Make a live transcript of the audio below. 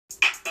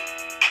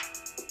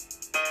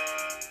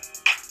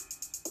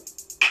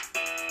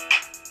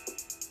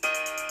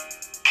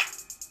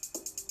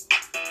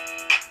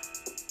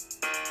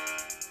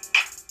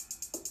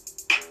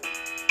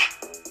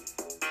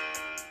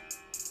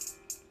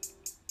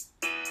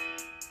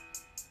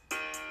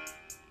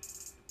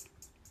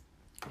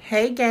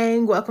Hey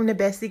gang, welcome to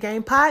Bestie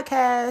Gang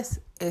Podcast.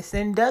 It's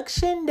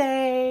induction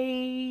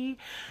day.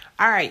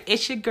 All right,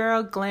 it's your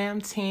girl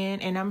Glam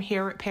 10 and I'm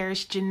here with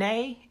Paris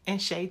Janae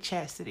and Shay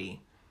Chastity.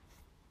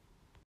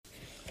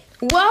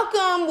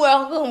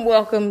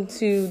 Welcome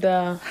to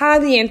the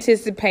highly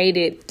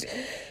anticipated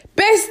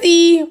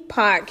Bestie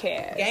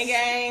Podcast.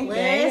 Gang.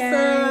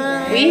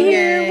 Listen. We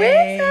here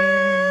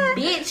with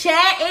Big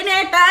chat and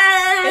everything.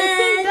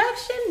 It's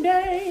induction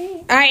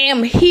day. I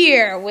am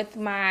here with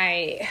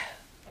my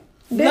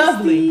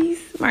Lovely.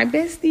 my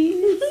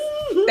besties.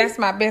 That's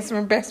my best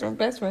friend.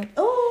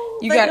 Ooh,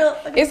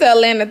 It's an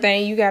Atlanta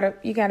thing. You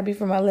gotta be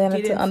from Atlanta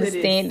Get to into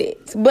understand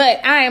it.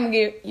 But I am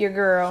your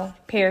girl,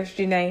 Paris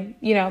Janae.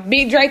 You know,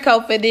 Big Draco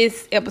for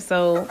this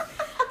episode.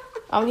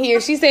 I'm here.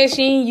 She said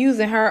she ain't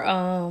using her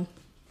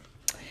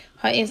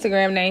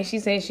Instagram name. She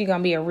said she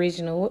gonna be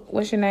original.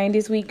 What's your name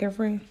this week,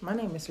 girlfriend? My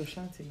name is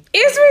Rashanti.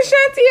 It's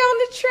Rashanti on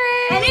the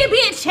track. And it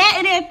big chat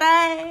and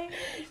everything.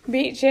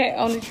 Big chat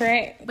on the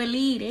track.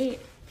 Believe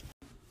it.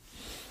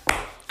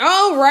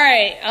 All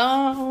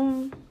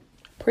right.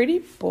 Pretty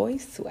boy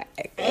swag.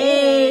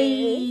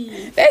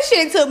 Hey. That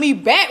shit took me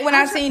back when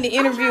I seen the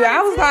interview.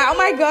 I was like, oh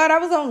my God, I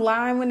was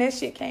online when that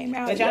shit came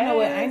out. But y'all know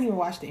what? I ain't even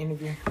watched the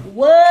interview.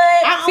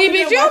 What? See,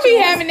 bitch, you don't be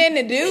having nothing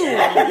to do.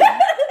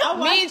 I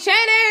Me and Chat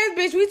ass,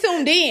 bitch, we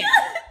tuned in.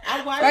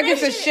 I watched Like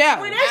it's a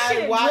show. When that I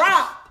shit watched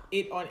dropped.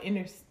 it on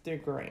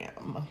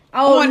Instagram.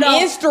 On no.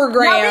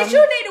 Instagram. No, bitch,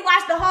 you need to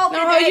watch the whole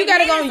No, you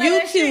gotta go on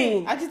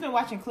YouTube. I just been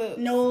watching clips.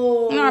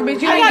 No. No,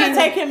 bitch, you I ain't gotta getting...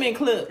 take him in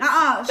clips. No,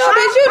 bitch,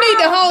 you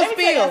need the whole Let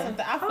me tell y'all spiel.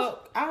 something.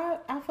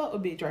 I fuck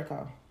with Big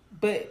Draco,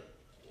 but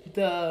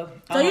the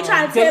So you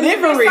trying to tell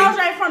delivery, me Big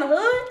Soulja ain't from the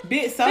hood?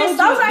 Big Soulja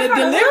Soulja, the from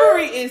the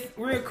delivery is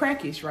real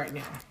crackish right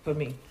now for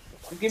me.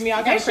 Give me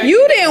all kind of crack.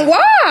 You didn't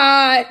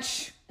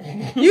watch.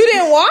 You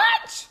didn't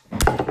watch?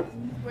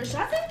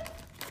 Rashad?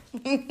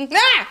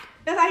 Nah.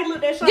 That's how he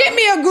looked at Sean. Get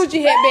me a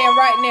Gucci headband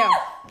right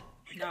now.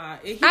 Nah,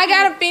 I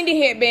got a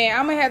Fendi headband.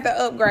 I'm gonna have to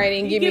upgrade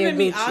and give me a giving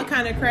me Gucci. all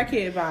kind of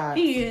crackhead vibes.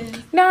 He is.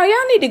 No,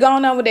 y'all need to go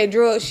on with that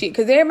drug shit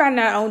because everybody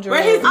not on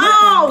drugs. His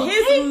Oh,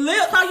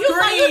 lips So you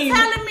scream.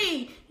 telling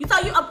me? You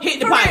Hit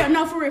the for pipe. real?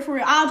 No, for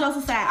real. All jokes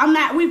aside,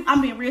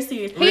 I'm being real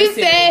serious. He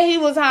said he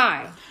was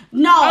high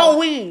No, on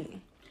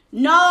weed.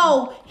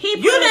 no, he. You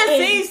put done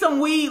it in- seen some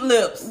weed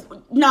lips?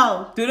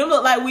 No, Do them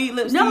look like weed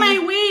lips? them to you?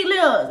 ain't weed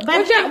lips.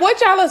 Baby. What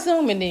y'all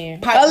assuming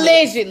then? Pipe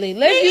Allegedly.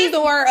 Let's He use is-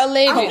 the word He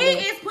allegedly.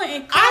 is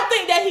putting. I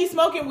think that he's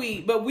smoking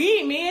weed, but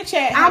me and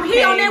Chad.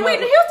 He on that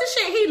Whitney Houston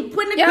shit. He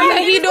putting the. Y'all cream think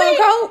in he his doing weed.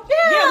 coke? Yeah,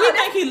 Yeah, we that-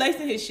 think he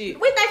lacing his shit.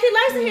 we think he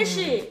lacing his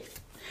shit.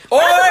 Or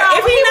First of all,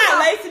 if when he he not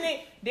was- lacing it,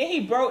 then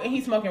he broke and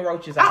he's smoking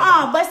roaches.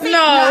 But see,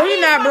 No, he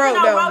ain't not smoking broke,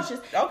 no though. roaches.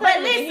 Okay, But but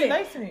then he listen,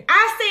 lacing it.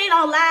 I seen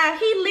on live,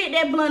 he lit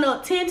that blunt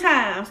up 10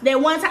 times.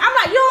 That one time, I'm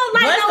like, you don't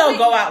like Blunts no don't weed.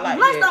 go out like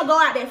Blunts that. don't go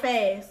out that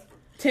fast.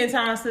 10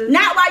 times. Sis.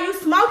 Not while you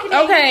smoking it.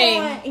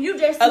 Okay. You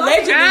just smoking.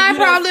 Allegedly. I you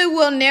don't- probably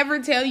will never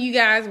tell you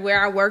guys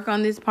where I work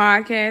on this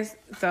podcast,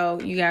 so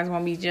you guys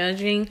won't be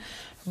judging.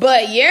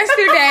 But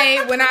yesterday,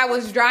 when I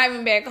was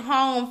driving back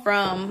home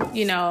from,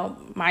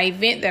 my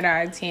event that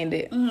I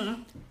attended,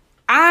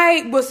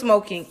 I was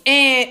smoking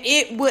and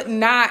it would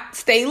not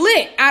stay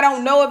lit. I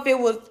don't know if it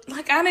was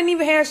like I didn't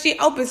even have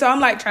shit open, so I'm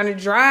like trying to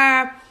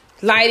drive,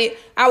 light it.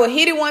 I would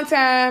hit it one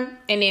time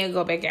and then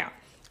go back out.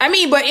 I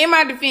mean, but in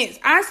my defense,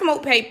 I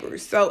smoke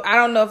papers, so I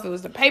don't know if it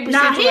was the paper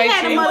Nah, he situation.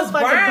 had a It was motherfucking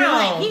brown.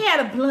 blunt. He had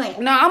a blunt.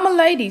 No, I'm a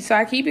lady, so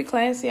I keep it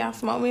classy. I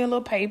smoke me a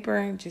little paper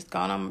and just go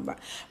on my.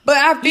 But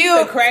I He's feel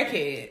a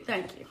crackhead.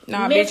 Thank you.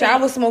 nah, Listen, bitch. I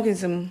was smoking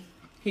some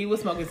He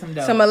was smoking some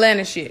dope.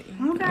 Atlanta shit.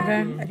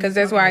 Okay, because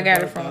that's where I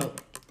got it from.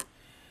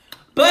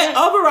 But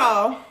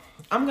overall,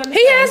 I'm gonna.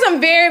 He has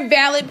some very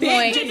valid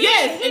points.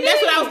 Yes, and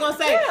that's what I was gonna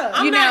say. Yeah.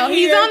 I'm You not know,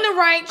 he's here- on the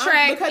right I'm-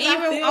 track, because I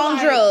even feel on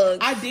like drugs.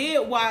 I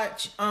did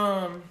watch.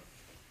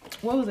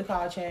 What was it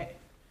called, Chad?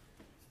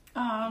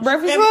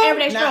 Breakfast Club?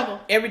 Everyday struggle.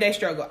 Everyday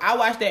Struggle. I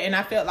watched that and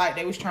I felt like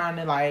they was trying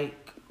to like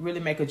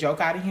really make a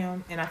joke out of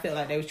him, and I felt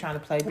like they was trying to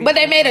play. But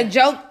they made a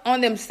joke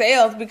on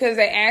themselves because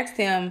they asked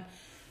him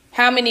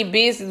how many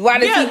business. Why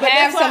does Yeah, he but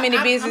have that's so why many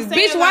I'm business?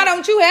 saying, Bitch, why like-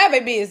 don't you have a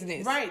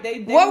business? Right. They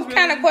What was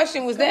kind really- of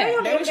question was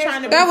that? They was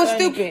trying to. That be was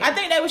funny. stupid. I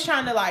think they was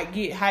trying to like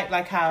get hype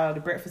like how the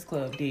Breakfast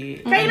Club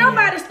did. Can't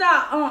nobody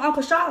stop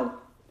Uncle Charlotte.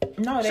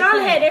 No, they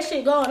Charlotte had couldn't. that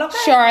shit going. Okay.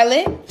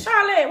 Charlotte.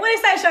 Charlotte. What did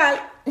he say,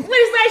 Charlotte? What did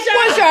he say,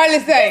 Charlotte? What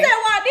Charlotte say? He said,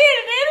 "Why did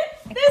it? Did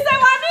it? Did he say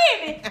why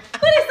did it?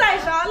 What did he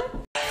say, Charlotte?"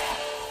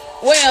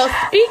 Well,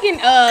 speaking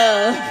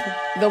of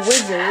The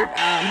Wizard,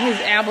 his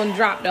album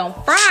dropped on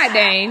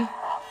Friday,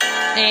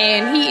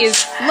 and he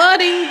is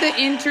flooding the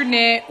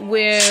internet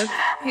with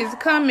his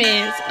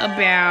comments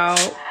about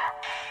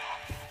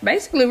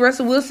basically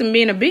Russell Wilson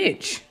being a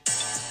bitch.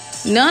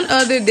 None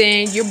other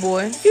than your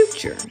boy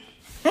Future.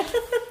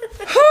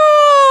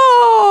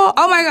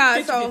 Oh my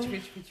God!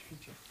 Future.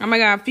 Oh my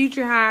God,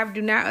 Future Hive,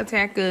 do not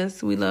attack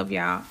us. We love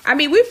y'all. I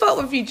mean, we fuck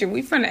with Future.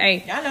 We from the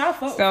A. I know I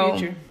fuck So, with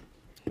Future.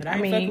 But I ain't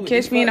fucking mean, with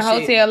catch this me in a fuck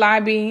shit. hotel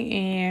lobby,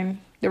 and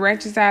the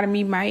ratchet side of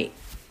me might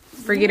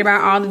forget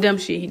about all the dumb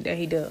shit that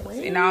he does,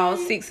 and all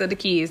 6 of the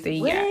kids that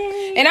he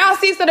got. And all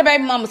 6 of the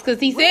baby mamas, because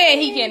he said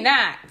he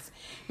cannot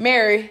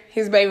marry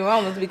his baby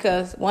mamas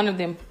because one of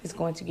them is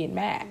going to get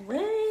mad.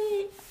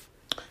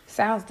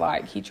 Sounds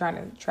like he trying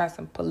to try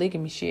some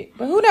polygamy shit,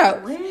 but who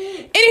knows?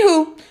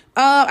 Anywho,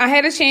 I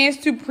had a chance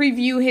to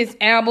preview his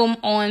album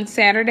on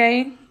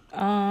Saturday.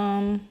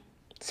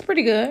 It's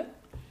pretty good.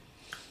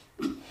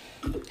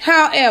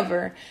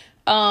 However,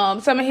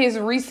 some of his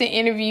recent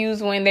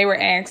interviews when they were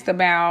asked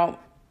about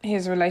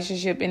his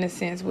relationship in a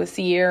sense with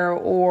Ciara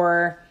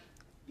or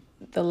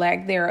the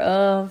lack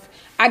thereof,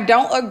 I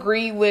don't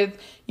agree with,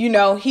 he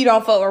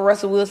don't fuck with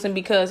Russell Wilson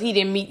because he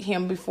didn't meet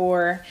him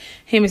before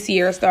him and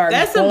Ciara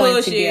started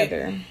going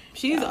together.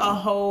 She's a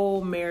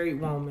whole married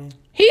woman.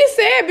 He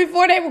said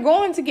before they were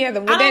going together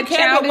with that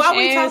childish but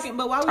why ass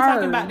we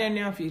talking about that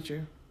now,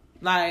 Future?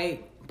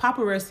 Like,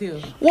 Papa rest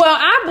here. Well,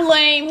 I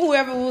blame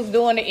whoever was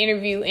doing the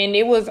interview, and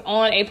it was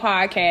on a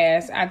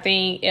podcast. I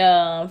think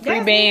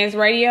Free Bands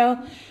Radio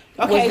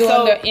was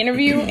doing the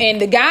interview, and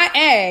the guy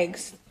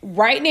asked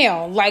right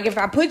now, like, if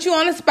I put you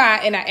on the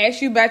spot and I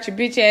ask you about your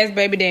bitch ass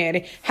baby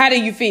daddy, how do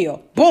you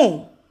feel?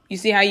 Boom. You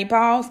see how you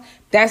pause?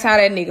 That's how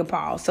that nigga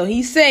paused. So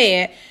he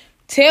said,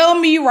 tell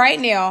me right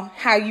now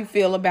how you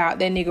feel about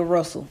that nigga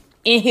Russell.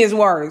 In his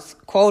words,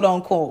 quote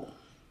unquote.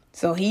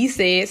 So he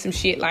said some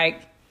shit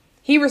like,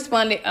 he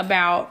responded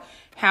about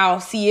how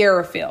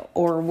Ciara felt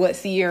or what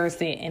Ciara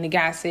said. And the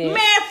guy said,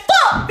 man,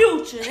 fuck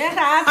Future. That's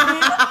how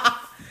I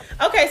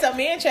feel. Okay, so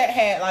me and Chat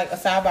had like a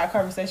sidebar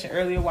conversation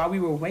earlier while we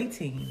were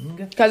waiting.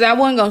 Because I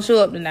wasn't going to show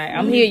up tonight.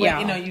 I'm here, y'all.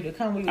 Waiting on you to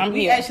come.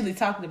 We actually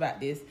talked about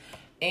this.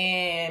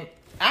 And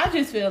I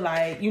just feel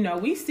like,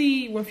 we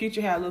see when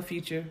Future had a little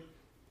Future.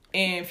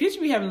 And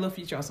Future be having a little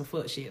Future on some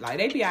foot shit. Like,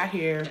 they be out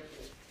here.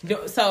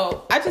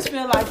 So I just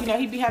feel like,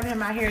 he be having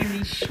him out here in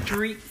these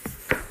streets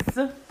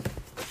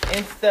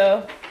and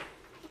stuff.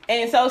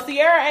 And so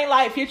Ciara ain't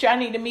like, Future, I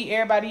need to meet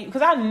everybody.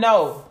 Because I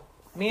know.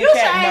 Me and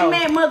Future Cat know.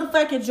 ain't met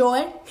motherfucking Joy.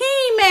 He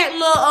ain't met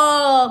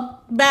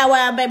little Bow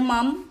Wow baby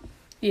mama.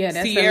 Yeah,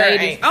 that's Ciara the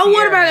lady. Oh,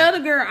 what about the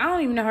other girl? I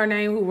don't even know her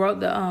name who wrote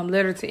the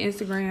letter to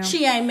Instagram.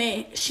 She ain't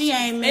met. And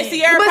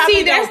Ciara but probably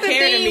see, that's don't the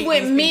care to thing meet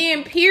with these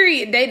men,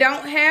 period. They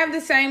don't have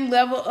the same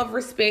level of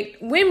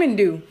respect women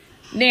do.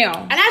 Now,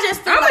 and I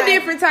just feel I'm like a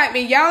different type,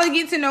 and y'all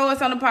get to know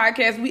us on the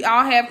podcast. We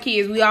all have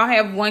kids. We all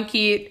have one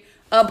kid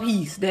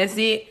apiece. That's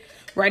it.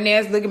 Right now,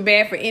 it's looking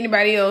bad for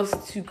anybody else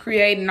to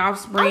create an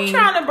offspring. I'm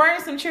trying to bring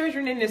some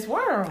children in this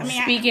world.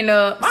 Speaking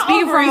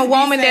from a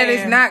woman that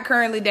is not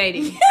currently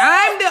dating,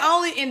 I'm the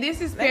only, and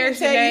this is Paris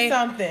today.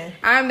 Something.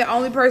 I'm the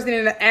only person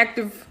in an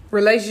active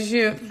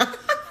relationship.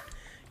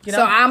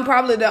 So I'm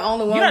probably the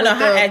only one. You don't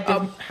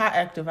know how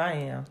active I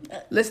am.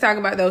 Let's talk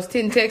about those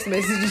 10 text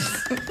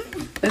messages.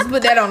 Let's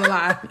put that on the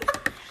line.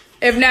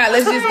 If not,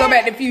 let's just go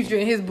back to Future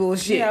and his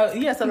bullshit.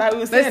 So like we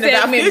were saying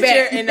about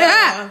Future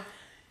and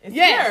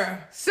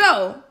yeah.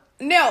 So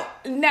no,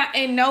 not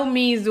in no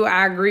means do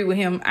I agree with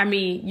him. I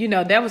mean,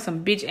 that was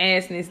some bitch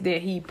assness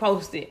that he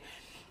posted.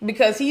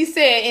 Because he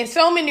said in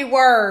so many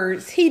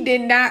words, he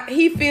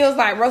feels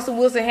like Russell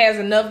Wilson has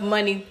enough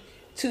money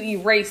to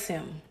erase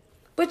him.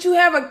 But you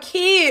have a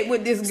kid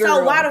with this girl.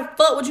 So why the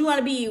fuck would you want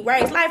to be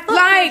erased? Like,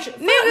 fuck Future.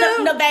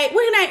 Nigga.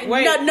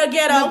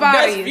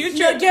 What's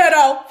his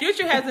name?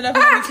 Future has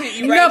enough money to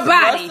erase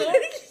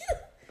Russell.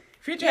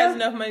 Future has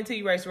enough money to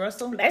erase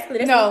Russell.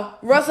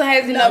 Russell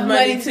has enough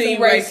money to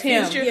erase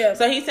him. Yeah.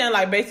 So he's saying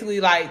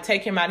basically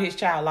take him out of his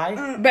child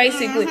life.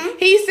 Basically,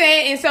 he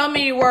said in so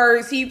many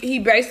words. He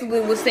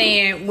basically was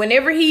saying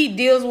whenever he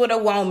deals with a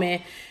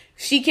woman,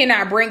 she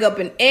cannot bring up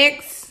an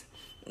ex,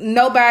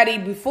 nobody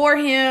before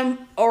him,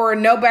 or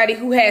nobody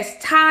who has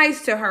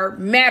ties to her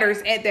matters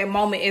at that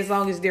moment as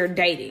long as they're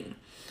dating.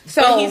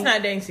 So but he's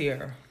not dating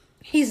Ciara.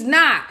 He's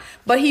not,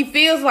 but he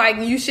feels like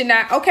you should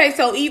not. Okay,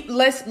 so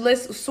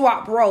let's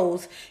swap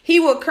roles. He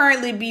will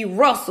currently be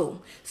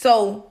Russell.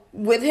 So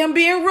with him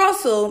being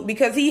Russell,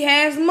 because he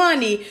has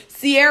money,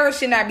 Ciara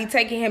should not be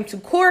taking him to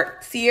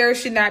court. Ciara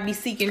should not be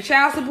seeking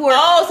child support.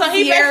 Oh, so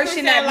he Ciara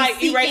basically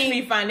said erase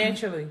me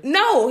financially.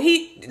 No,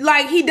 he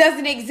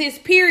doesn't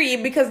exist.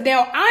 Period. Because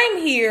now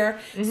I'm here,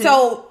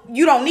 so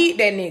you don't need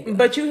that nigga.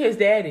 But you his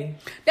daddy.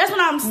 That's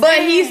what I'm saying.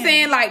 But he's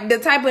saying the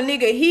type of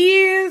nigga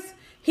he is.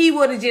 He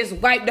would have just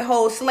wiped the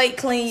whole slate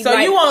clean. So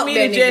you want me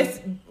to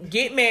just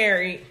get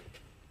married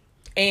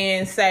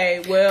and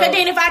say, well... Because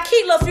then if I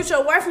keep little Future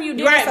away from you,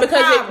 then it's a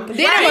problem.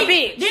 Then I'm a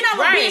bitch. Then I'm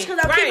a bitch because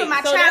I'm keeping my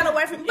child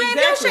away from you. Man,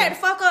 don't shut the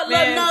fuck up,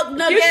 little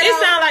no Future,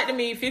 it sounds like to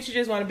me, Future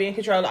just want to be in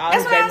control of all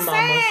his baby mamas. That's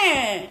what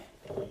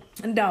I'm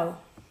saying. No.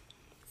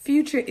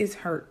 Future is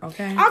hurt,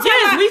 okay?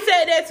 Yes, we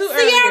said that too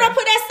earlier. Ciara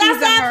put that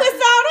Southside pussy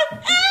on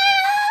him.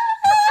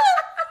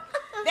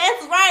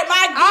 That's right,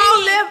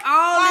 all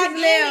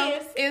this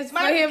left is for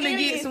him to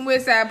get some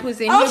Westside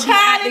pussy and he'll be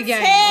out the game,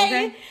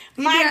 okay?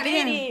 My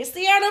goodness.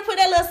 Ciara put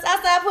that little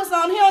Southside pussy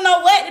on. He don't know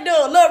what to do.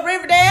 Little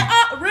Riverdale.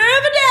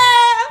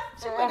 Riverdale.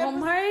 Oh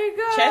my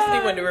God.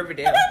 Chastity went to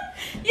Riverdale.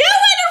 You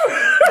went to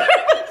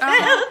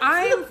Riverdale.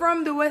 I am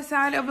from the west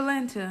side of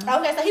Atlanta.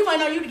 Okay, so he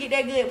waiting on you to get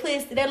that good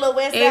pussy, that little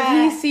west side.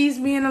 If he sees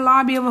me in the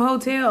lobby of a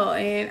hotel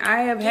and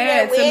I have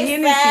had some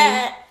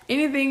Hennessy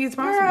Anything is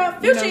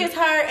possible. Girl, Future is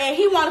her, and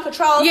he want to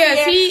control.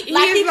 Yes, Sierra, he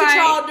like is he like-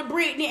 controlled the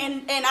Britney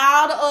and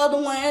all the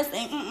other ones.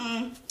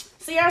 And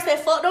Sierra said,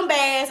 "Fuck them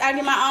bags. I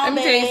get my Let own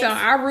me tell you bags."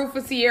 something. I root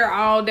for Sierra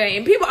all day,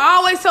 and people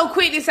always so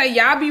quick to say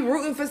y'all be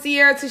rooting for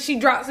Sierra till she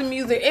drops some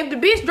music. If the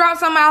bitch drops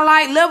something I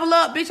like, level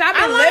up, bitch. I've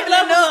been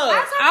leveling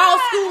up all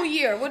school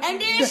year. What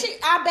And you- then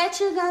I bet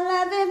you gonna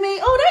love me.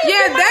 Oh, that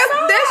yeah,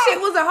 that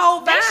shit was a whole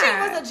vibe. That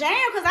shit was a jam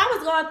because I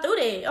was going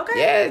through that. Okay.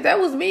 Yeah, that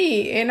was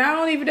me, and I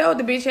don't even know if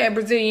the bitch had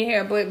Brazilian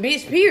hair, but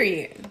bitch,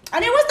 period.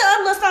 And then what's the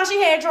other little song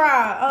she had draw?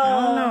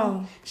 I don't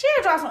know. She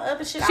had draw some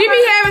other shit. She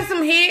be having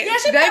some hits. Yeah,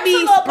 she they having be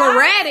some little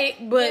sporadic,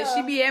 but Yeah.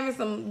 she be having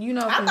some, you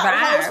know, I some thought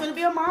I was vibes. gonna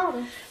be a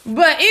model.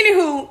 But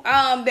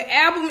anywho, the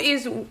album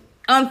is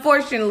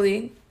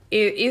unfortunately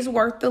it's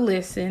worth the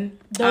listen.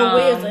 The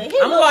Wizard.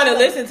 I'm going to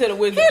listen to the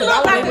Wizard. He 'cause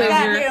look I like a wanna-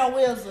 goddamn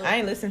wizard. I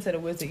ain't listened to the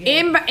Wizard yet.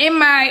 In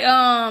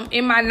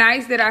my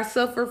nights that I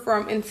suffer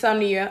from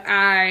insomnia,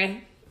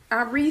 I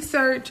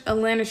research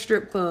Atlanta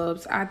strip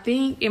clubs. I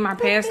think in my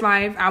past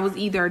life I was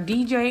either a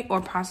DJ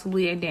or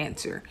possibly a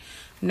dancer.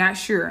 I'm not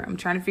sure. I'm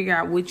trying to figure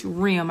out which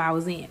realm I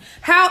was in.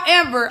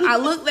 However, I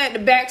looked at the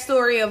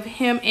backstory of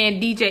him and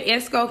DJ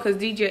Esco because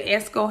DJ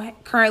Esco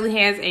currently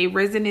has a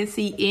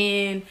residency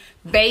in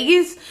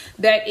Vegas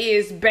that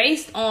is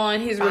based on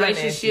his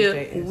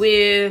relationship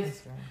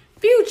with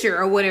Future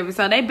or whatever.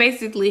 So they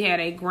basically had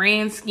a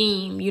grand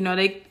scheme. You know,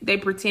 they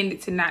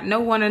pretended to not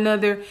know one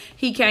another.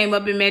 He came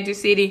up in Magic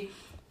City.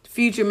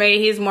 Future made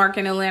his mark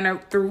in Atlanta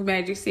through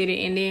Magic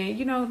City, and then,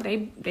 you know,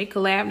 they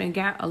collabed and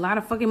got a lot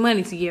of fucking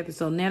money together.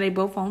 So now they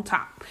both on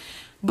top.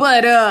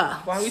 But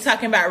while we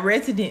talking about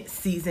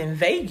residencies in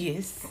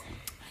Vegas,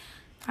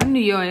 I knew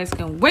your ass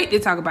couldn't wait to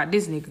talk about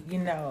this nigga. you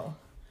know,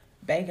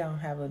 they gonna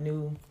have a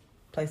new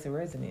place of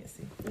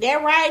residency.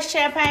 That right,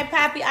 Champagne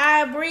Poppy,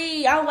 I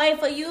breathe. I'm waiting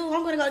for you.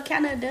 I'm gonna go to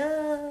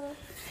Canada.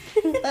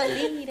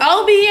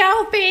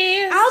 OBO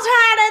fans. I'm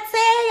trying to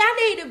tell you, I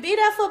need to be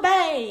there for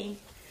Bae.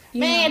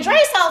 Man,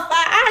 Drake so fire.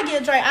 I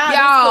give Drake all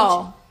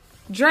Y'all,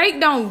 Drake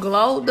don't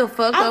glow the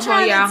fuck I'm up on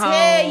trying y'all to tell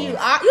hoes. you. You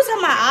talking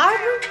about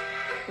Aubrey?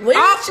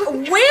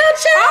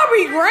 Wheelchair?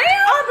 Aubrey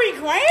Graham? Aubrey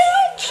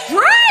Graham?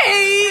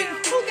 Drake!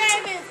 Who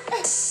gave it?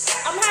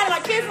 I'm hiding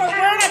my kid from the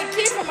world, not a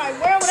kid from my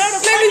world. Whatever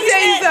the Let fuck me he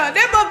tell you said.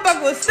 something. That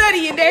motherfucker was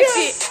studying that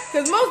shit.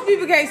 Because most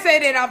people can't say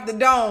that off the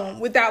dome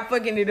without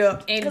fucking it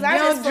up. And 'Cause I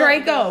young just fucked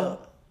Draco.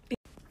 up.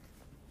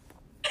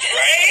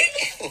 Right?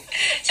 The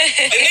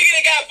nigga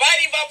that got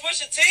bodied by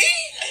Pusha T?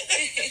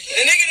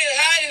 The nigga that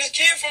hiding his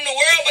kid from the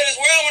world, but his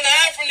world want to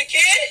hide from the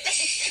kid?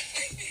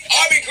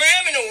 Aubrey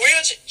Graham in a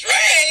wheelchair?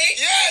 Drake?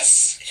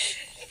 Yes!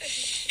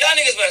 Y'all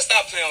niggas better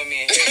stop playing with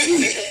me in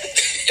here.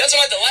 Y'all talking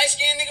about the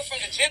light-skinned nigga from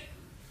the gym?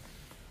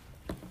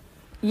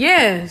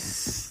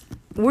 Yes.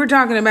 We're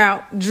talking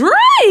about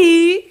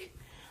Drake.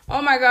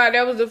 Oh my God,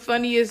 that was the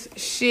funniest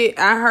shit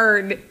I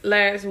heard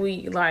last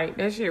week. Like,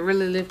 that shit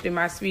really lifted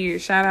my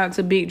spirit. Shout out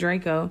to Big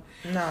Draco.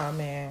 Nah,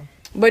 man.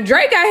 But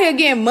Drake out here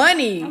getting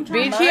money.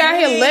 Bitch, he out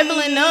here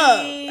leveling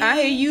up. Out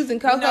here using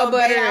cocoa You know,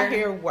 butter. They out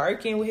here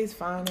working with his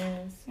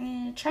finance.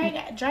 Drake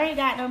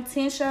got them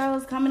 10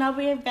 shows coming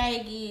over in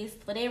Vegas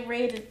for their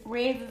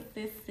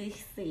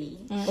residency.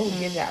 Oh,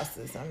 get out,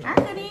 sis. I know I it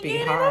couldn't would even be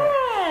get it hard.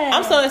 right.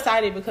 I'm so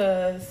excited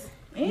because,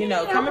 you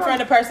know, coming from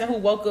the person who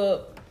woke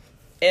up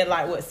at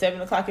like,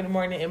 7 o'clock in the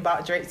morning and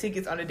bought Drake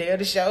tickets on the day of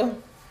the show.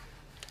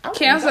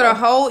 Cancel the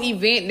whole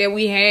event that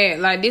we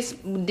had. Like, this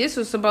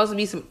was supposed to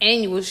be some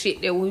annual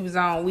shit that we was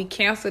on. We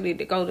canceled it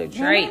to go to We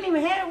Drake. didn't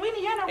even have,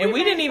 And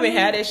we didn't even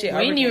have that shit. We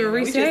didn't even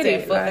We just reset said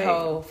it, fuck like, the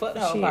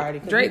whole party.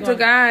 'Cause Drake we took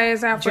gonna- our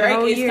ass out for the Drake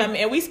whole is year.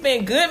 coming, and we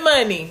spent good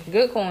money.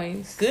 Good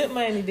coins. Good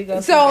money to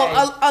go. So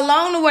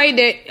along the way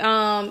that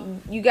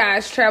you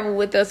guys travel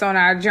with us on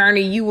our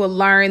journey, you will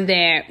learn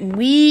that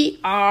we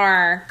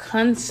are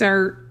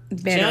concert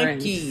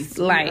veterans. Junkies.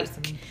 Like,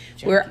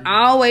 we're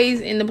always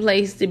in the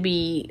place to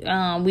be.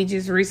 We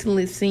just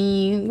recently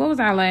seen, what was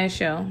our last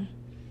show?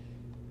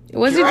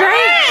 Was it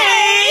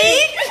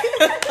Drake?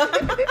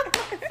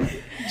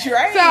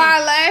 Drake. So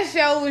our last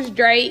show was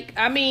Drake.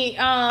 I mean,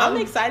 I'm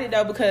excited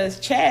though because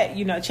Chat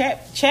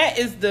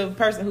is the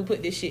person who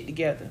put this shit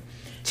together.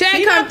 Chad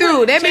She come done through.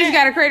 put- That bitch Chad-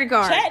 got a credit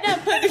card. Chat done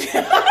put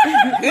together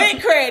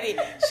good credit.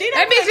 She done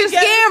That bitch put is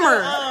together scammer.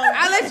 some,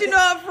 I let you know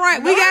up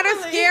front. We got a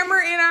normally-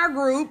 scammer in our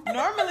group.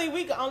 Normally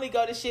we can only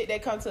go to shit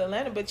that come to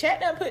Atlanta, but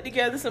Chat done put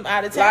together some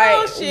out of town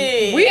Like,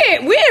 shit. we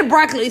in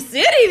Broccoli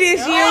City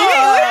this year. We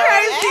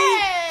trying to see.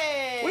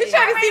 Hey. We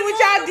trying to see what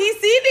y'all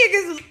DC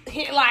niggas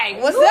hit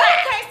like. What's Ooh, up? I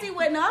can't see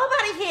what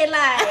nobody hit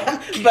like.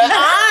 But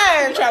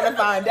I'm trying to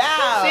find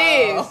out.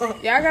 Sis,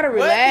 y'all gotta What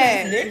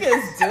relax. these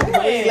niggas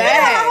doing?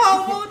 Relax.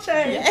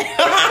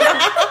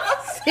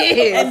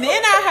 Sis. And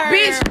then I heard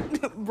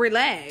Bitch,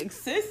 relax.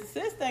 Sis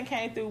done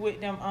came through with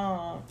them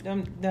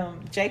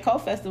J. Cole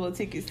festival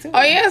tickets too.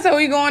 Oh yeah, so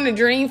we going to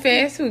Dream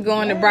Fest. We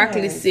going to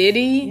Broccoli Yes.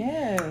 City.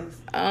 Yes.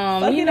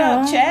 You You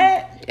know, know,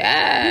 Chat.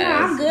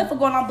 yes. I'm good for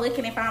going on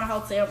Booking and find a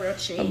hotel real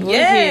cheap.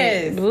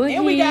 Yes. Boogie.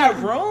 And we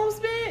got rooms,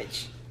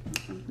 bitch.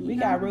 We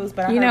got rooms,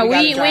 but I You heard know, we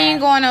gotta ain't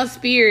drive. going on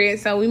Spirit,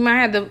 so we might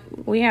have to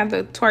we have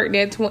to twerk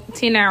that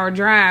 10-hour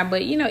drive.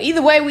 But, you know,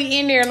 either way, we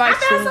in there like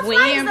I found some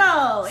flights,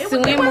 though. It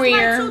was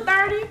swimwear.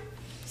 like 2:30.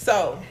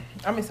 So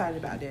I'm excited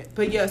about that.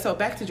 But yeah, so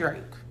back to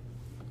Drake.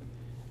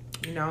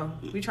 You know,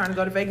 we trying to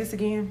go to Vegas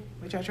again.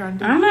 What y'all trying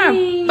to do? I'm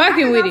not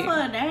fucking with it. For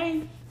a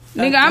day.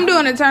 Nigga, I'm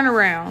doing a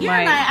turnaround. Yeah,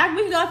 like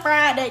we can go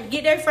Friday,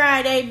 get there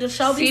Friday, the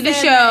show be see the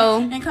Saturday,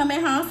 show. and come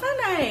back home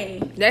Sunday.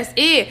 That's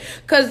it.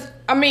 Cause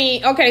I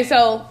mean, okay,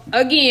 so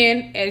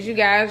again, as you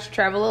guys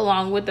travel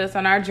along with us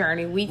on our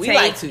journey, we take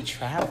like to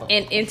travel.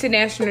 an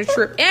international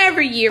trip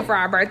every year for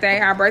our birthday.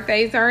 Our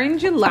birthdays are in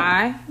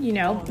July, you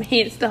know,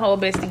 hence the whole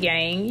Bestie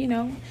Gang, you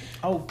know.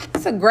 Oh,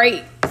 It's a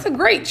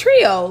great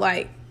trio,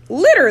 like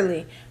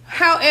literally.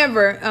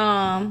 However,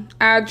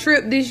 our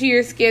trip this year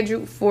is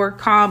scheduled for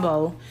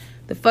Cabo.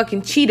 The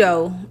fucking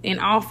Cheeto in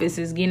office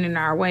is getting in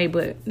our way,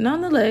 but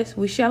nonetheless,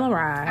 we shall I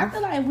arrive.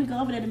 feel like if we go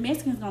over there, the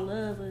Mexicans gonna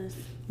love us.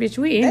 Bitch,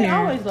 we in they there.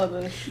 always love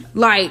us.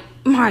 Like,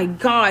 my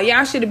God,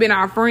 y'all should have been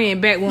our friend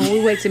back when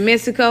we went to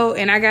Mexico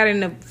and I got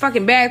in the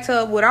fucking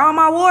bathtub with all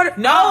my water.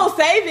 No,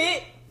 save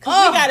it. Cause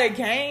Oh. we got a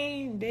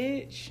game,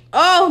 bitch.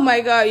 Oh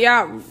my God,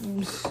 y'all.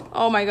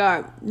 Oh my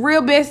God.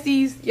 Real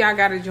besties, y'all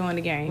gotta join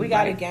the game. We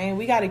got a Like, game.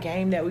 We got a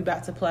game that we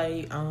about to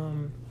play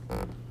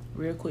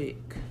real quick.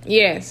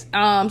 yes.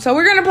 So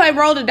we're gonna play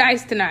Roll the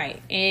Dice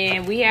tonight.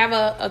 And we have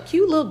a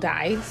cute little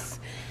dice.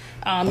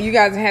 You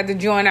guys have to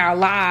join our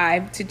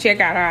live to check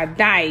out our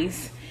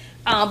dice.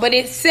 But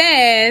it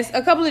says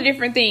a couple of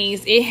different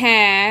things. It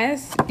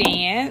has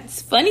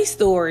dance, funny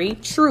story,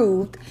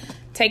 truth,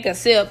 take a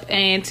sip.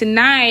 And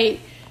tonight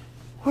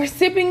we're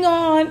sipping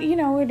on, you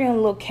know, we're doing a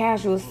little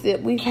casual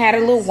sip. We've had a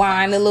little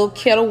wine, a little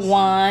Kettle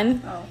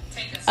One.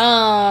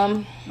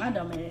 My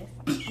dumb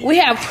ass. We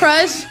have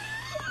Crush,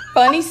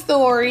 funny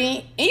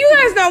story. And you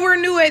guys know we're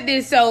new at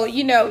this, so,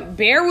 you know,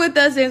 bear with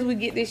us as we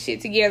get this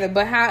shit together.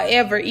 But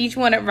however, each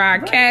one of our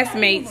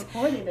castmates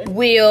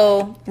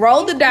will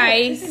roll the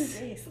dice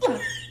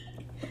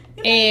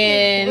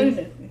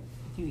and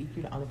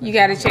you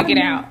got to check it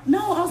out.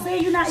 No, I'm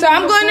saying you're not. So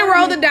I'm going to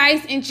roll the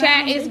dice. dice and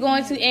chat is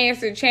going to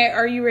answer. Chat,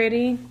 are you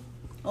ready?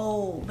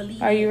 Oh,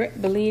 believe. Are you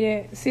believe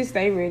it? Sis,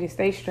 stay ready.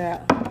 Stay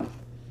strapped.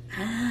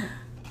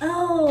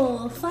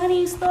 Oh,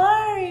 funny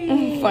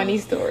story. Funny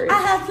story.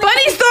 I have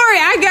Funny story.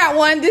 I got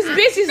one. This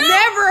bitch is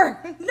never.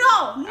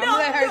 No, I'm gonna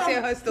let her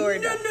tell her story.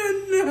 No,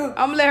 though. no.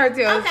 I'm gonna let her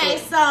tell her Okay,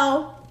 story.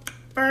 so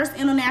first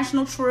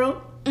international trip.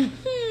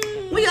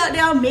 We out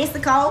there in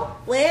Mexico.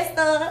 West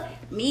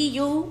me,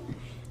 you.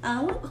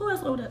 Who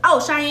else over there? Oh,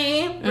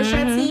 Cheyenne,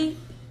 Rashati.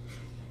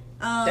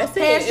 That's it.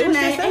 Pastor It was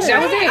Name. just That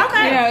was us. it.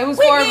 Okay. Yeah, it was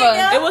We 4 of get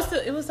us.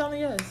 there. It was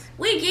only us.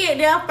 We get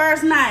there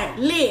first night,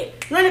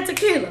 lit, running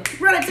tequila,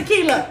 run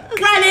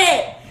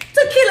it.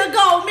 Tequila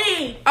go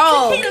me.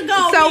 Oh, Tequila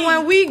go so me.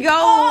 when we go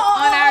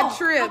on our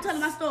trip, I'm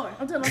telling my story.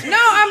 no, I'm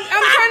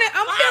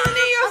filling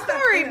in your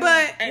story.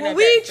 But Ain't when no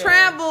we backstory.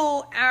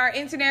 travel, our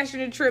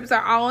international trips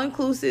are all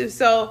inclusive.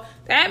 So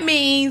that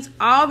means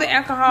all the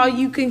alcohol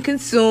you can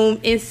consume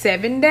in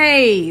 7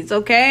 days.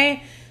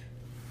 Okay,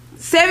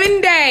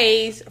 7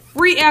 days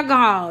free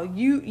alcohol.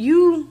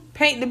 You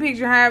paint the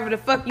picture however the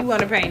fuck you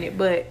want to paint it,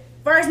 but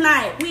First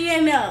night, we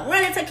in there,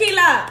 running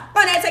tequila.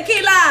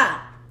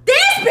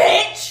 This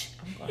bitch,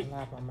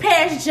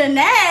 past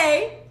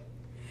Janae,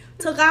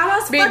 took all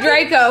us Big fucking-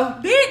 Draco.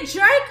 Big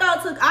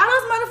Draco took all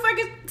those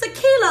motherfucking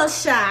tequila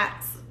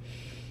shots.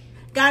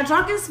 Got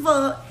drunk as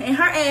fuck, and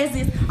her ass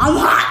is, I'm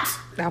hot.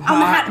 I'm I'm a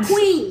hot. hot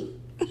queen.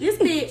 This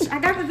bitch, I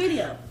got the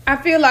video. I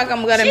feel like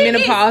I'm gonna She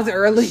menopause get-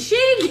 early.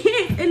 She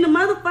get in the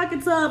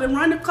motherfucking tub and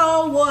run the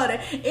cold water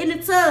in the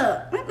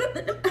tub.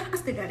 I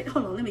still got it.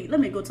 Hold on, let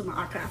me go to my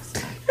archives.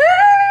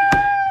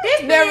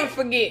 This Never bitch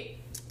forget.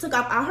 took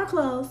off all her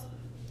clothes.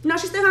 No,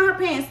 she still had her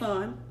pants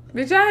on.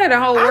 Bitch, I had a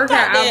whole I workout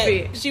thought that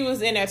outfit. she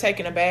was in there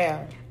taking a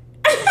bath.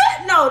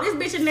 No, this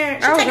bitch in there.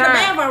 She Oh, taking a God.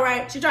 bath, all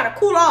right. She trying to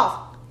cool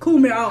off. Cool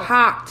me off.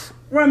 Hot.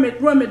 Run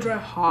me dry.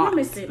 Hot. Let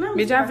me see. Let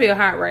me Bitch, see. I feel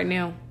hot right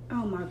now.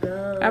 Oh my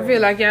god. I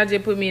feel like y'all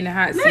just put me in the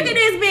hot Look at seat.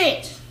 this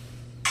bitch.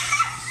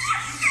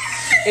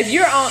 If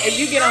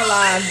you get on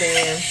live,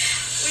 then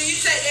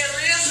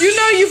You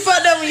know you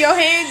fucked up when your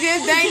hand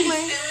just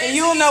dangling and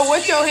you don't know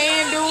what your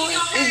hand doing.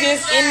 It's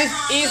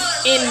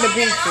just in the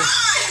picture.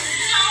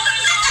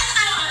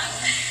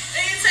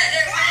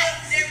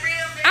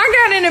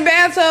 I got in the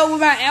bathtub with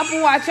my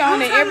Apple Watch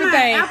on and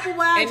everything. Apple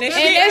Watch. And that And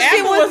shit- that shit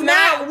Apple was was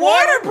not not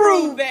waterproof.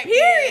 waterproof back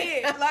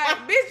Period. then. Like,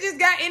 bitch just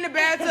got in the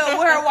bathtub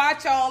with her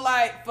watch on.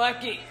 Like,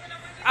 fuck it,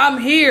 I'm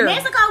here.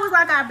 Mexico was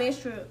like our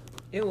best trip.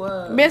 it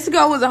was.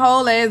 Mexico was a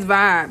whole ass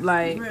vibe.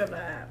 Like, Real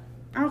vibe.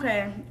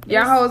 Okay.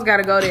 y'all hoes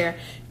gotta go there.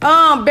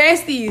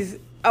 Besties,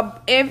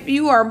 if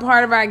you are a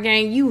part of our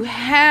gang, you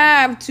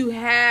have to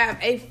have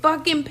a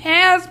fucking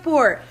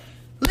passport.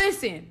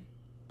 Listen,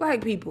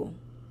 black people,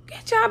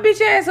 Get y'all bitch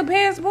ass a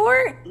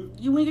passport.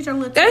 You want to get your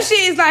little... That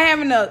shit is like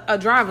having a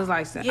driver's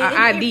license, Yeah,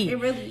 an ID. It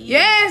really is.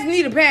 Yes,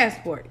 need a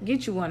passport.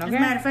 Get you one, okay? As a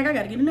matter of fact, I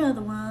got to get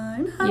another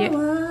one. Tell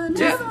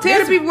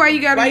the people why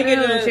you got to get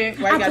another check.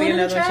 Why you got to get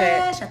another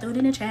check? I threw it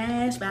in the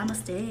trash by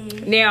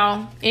mistake.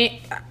 Now,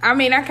 I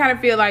mean, I kind of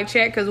feel like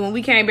check because when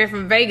we came back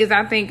from Vegas,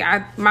 I think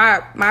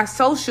my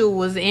social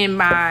was in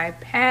my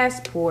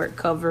passport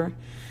cover,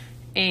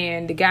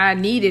 and the guy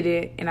needed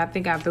it, and I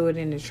think I threw it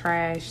in the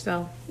trash.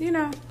 So, you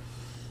know,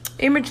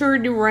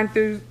 immaturity run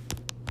through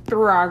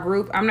our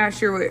group. I'm not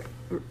sure what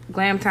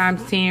Glam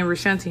Times 10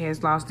 Rashanti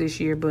has lost this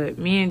year, but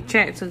me and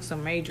Chat took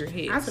some major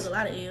hits. I took a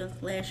lot of L's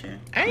last year.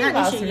 I ain't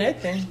lost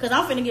nothing. Because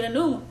I'm finna get a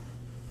new one.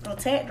 On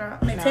tax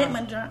drop. Tax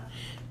money drop.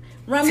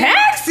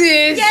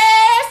 Taxes?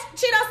 Yes!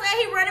 Cheeto said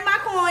he running my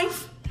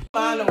coins.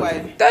 Find a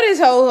way. Throw this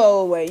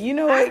whole away. You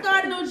know I what?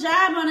 started a new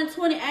job on the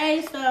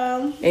 28th,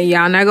 so... And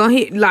y'all not gonna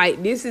hit,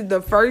 like, this is the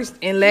first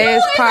and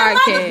last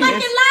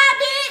podcast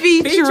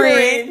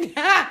featuring Lil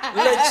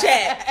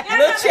Chat.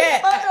 Lil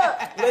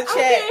Chat. Lil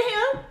Chat.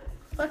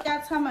 Fuck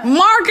y'all talking about.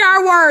 Mark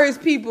our words,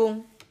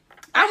 people.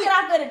 I get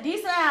off at a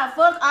decent hour.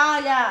 Fuck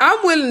all y'all.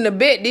 I'm willing to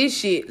bet this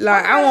shit.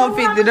 Like, I want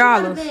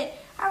 $50.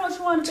 How much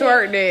you want to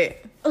Twerk that.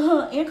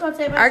 Income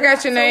tax. I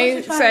got your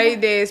name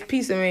saved as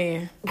Pizza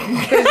Man.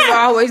 Because you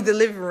always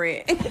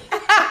delivering.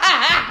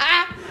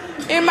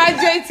 In my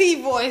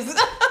JT voice.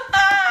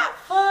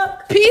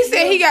 Fuck. P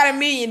said he got $1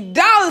 million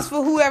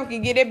for whoever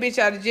can get that bitch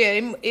out of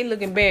jail. It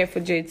looking bad for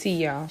JT,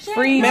 y'all.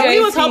 Free Man, JT. we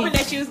was hoping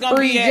that she was gonna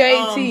Free be at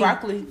JT.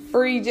 Broccoli.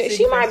 Free JT.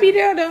 She might be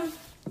there though.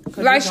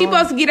 Like she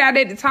supposed to get out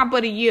at the top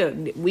of the year.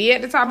 We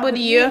at the top of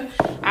the year.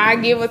 I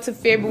give her to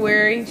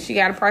February. She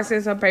got to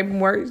process her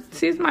paperwork.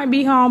 Sis might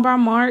be home by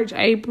March,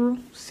 April.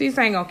 Sis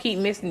ain't gonna keep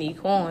missing these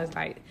coins.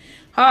 Like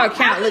her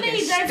account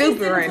looking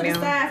stupid right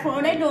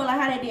now. They doing like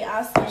how they did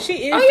outside.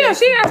 She is. Oh yeah,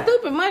 she got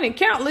stupid money.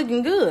 Account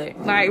looking good.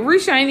 Like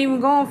Risha ain't even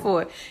going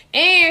for it.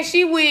 And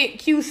she with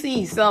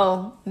QC,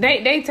 so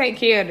they take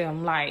care of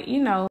them. Like,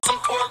 you know. Some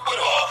pork with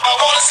oil. I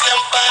want a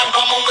slim fine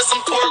woman with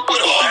some pork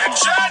with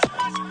oil.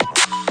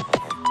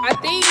 I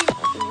think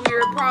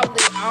we're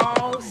probably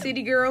all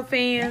City Girl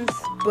fans,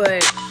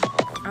 but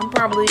I'm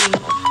probably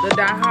the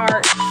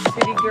diehard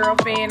City Girl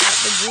fan of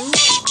the group.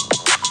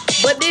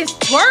 But this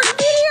twerk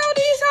video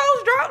these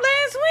hoes dropped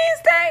last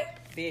Wednesday,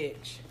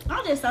 Bitch.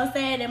 I'm just so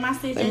sad that my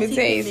sister. Let me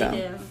tell you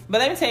something.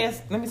 But let me tell you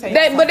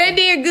something. But they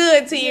did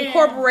good to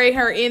incorporate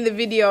her in the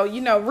video.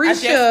 You know,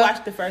 Risha.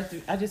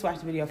 I just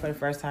watched the video for the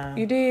first time.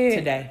 You did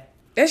today.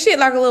 That shit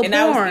like a little and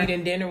porn. I was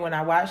eating dinner when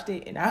I watched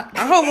it, and I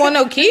hope one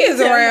no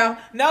kids around.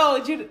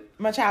 No,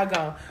 my child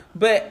gone.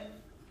 But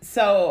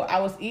so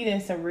I was eating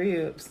some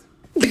ribs.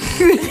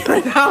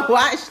 I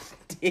watched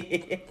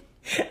it.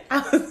 I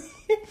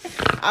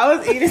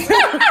was eating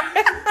some ribs,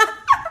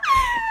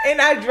 and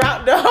I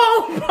dropped the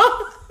whole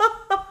bone.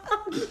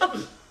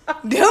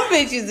 Them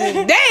bitches is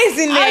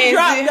dancing. I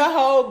dropped the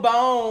whole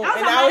bone,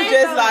 and I was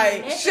just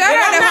like, shut up.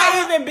 I'm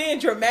not even being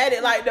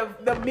dramatic. Like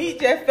the meat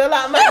just fell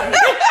out my head.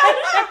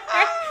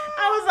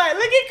 I was like,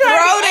 look at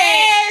Cardi.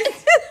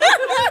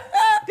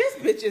 This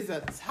bitch is a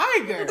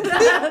tiger.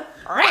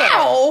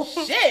 Wow.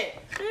 Shit.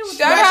 She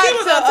was on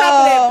top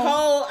of that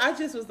pole. I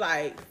just was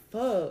like,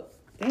 fuck.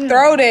 Damn.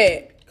 Throw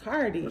that.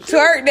 Cardi.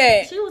 Twerk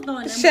that. She was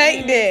doing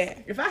shake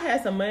that. If I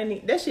had some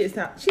money, she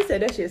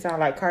said that shit sound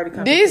like Cardi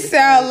coming. This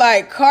sound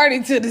like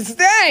Cardi to the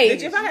stage.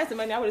 Bitch, if I had some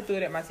money, I would have threw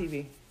it at my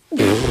TV.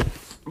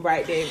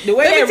 Right there. The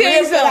way that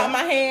rib fell out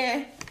my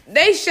hand.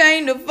 They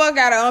shamed the fuck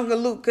out of Uncle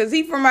Luke because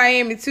he from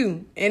Miami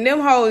too. And them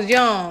hoes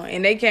young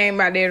and they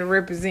came out there to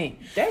represent.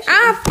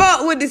 I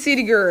fuck with the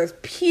City Girls,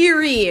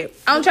 period.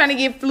 I'm trying to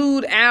get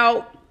flued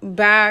out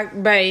by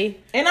Bay.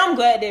 And I'm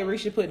glad that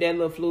Risha put that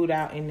little fluid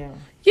out in there.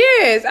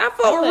 Yes, I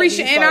fuck with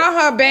Risha and all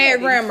her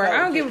bad grammar. I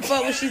don't give a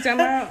fuck what she talking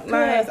about.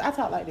 Like, I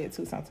talk like that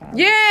too sometimes.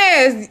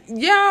 Yes,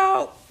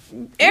 y'all.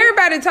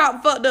 Everybody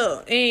talk fucked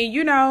up. And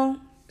you know,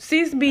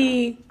 sis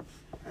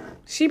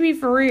she be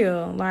for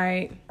real.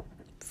 Like,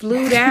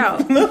 flued out.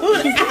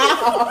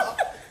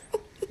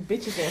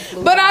 Bitches and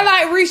flued but out.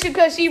 I like Risha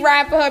because she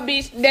ride for her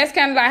bitch. That's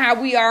kind of like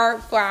how we are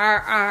for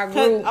our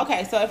group.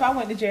 Okay, so if I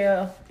went to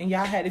jail and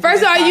y'all had to...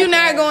 First of all, you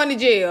not going to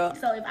jail.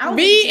 So if I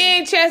Me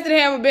and Chester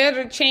have a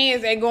better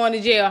chance at going to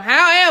jail.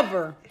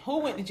 However... Who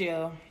went to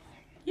jail?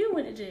 You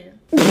went to jail.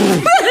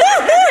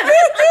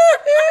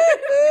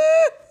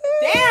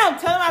 Damn,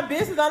 tell my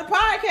business on the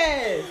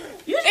podcast.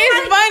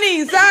 It's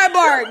funny,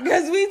 sidebar,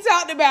 because we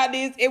talked about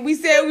this and we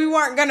said we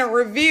weren't going to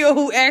reveal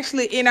who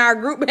actually in our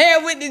group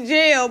had went to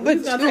jail, but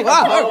you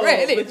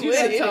already put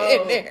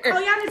it in there. Oh,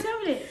 y'all didn't tell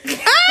me that.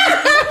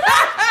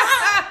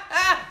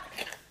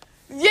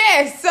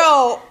 Yes,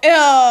 so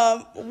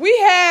we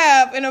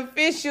have an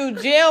official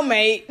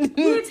jailmate. You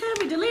didn't tell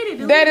me,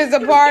 delete it. That is a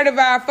part of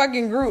our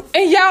fucking group.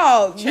 And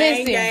y'all,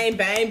 Chain listen. gang,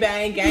 bang,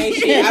 bang, gang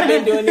shit. I've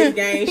been doing this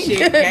gang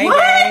shit. Gang,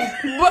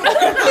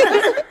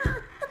 gang.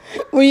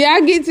 When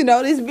y'all get to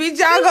know this bitch,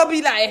 y'all gonna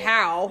be like,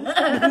 how?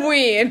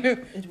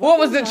 When? What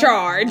was the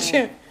charge?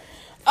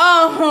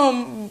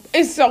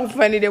 It's so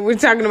funny that we're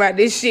talking about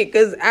this shit,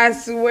 because I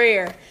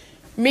swear,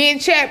 me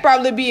and Chat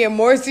probably be in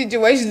more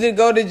situations to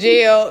go to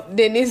jail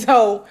than this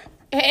hoe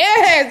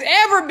has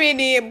ever been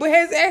in, but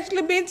has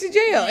actually been to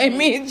jail. And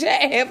me and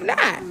Chat have not.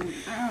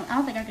 I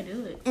don't think I could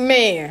do it.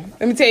 Man,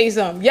 let me tell you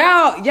something.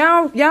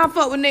 Y'all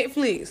fuck with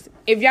Netflix.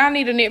 If y'all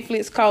need a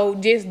Netflix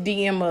code, just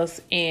DM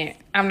us, and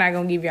I'm not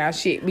gonna give y'all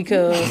shit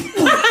because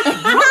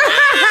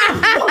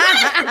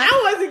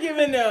I wasn't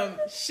giving them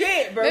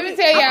shit, bro. let me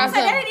tell y'all So that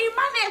something. ain't even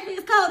my Netflix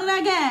code that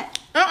I got.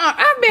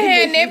 I've been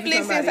having just Netflix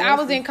somebody since I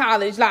was in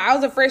college. Like, I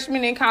was a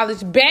freshman in college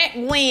back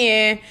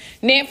when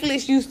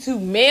Netflix used to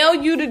mail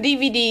you the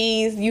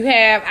DVDs. You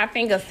have, I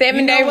think, a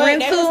 7-day what? They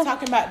was rental.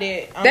 talking about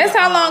that. That's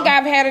how long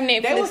I've had a They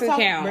was Netflix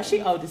talking, account. bro,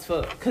 she old as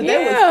fuck. Cause Yeah.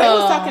 they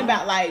was talking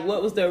about like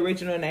what was the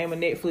original name of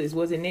Netflix?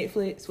 Was it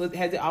Netflix?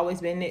 Has it always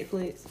been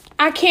Netflix?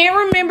 I can't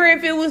remember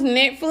if it was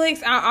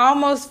Netflix. I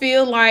almost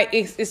feel like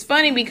it's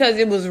funny because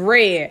it was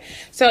red.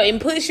 So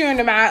it puts you in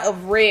the mind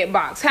of red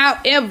box.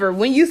 However,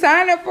 when you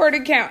sign up for the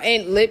account,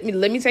 and let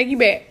me take you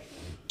back.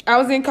 I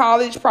was in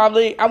college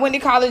I went to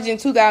college in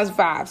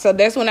 2005. So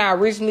that's when I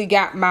originally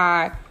got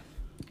my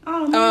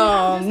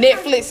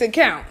Netflix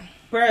account.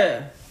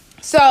 Bruh.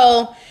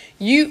 So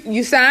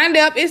you signed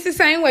up. It's the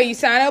same way. You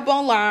sign up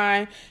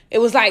online. It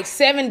was like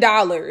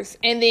 $7,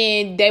 and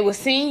then they will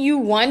send you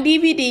one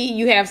DVD.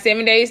 You have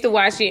 7 days to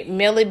watch it.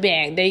 Mail it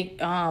back. They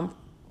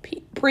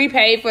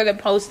prepaid for the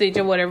postage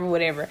or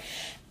whatever.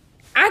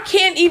 I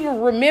can't even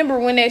remember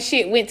when that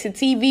shit went to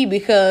TV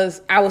because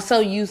I was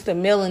so used to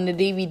mailing the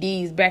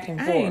DVDs back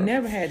and I forth. ain't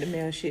never had to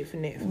mail shit for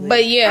Netflix.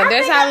 But yeah,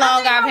 that's how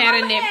long I I've think had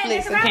a my mama Netflix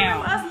that, 'cause I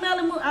account. remember us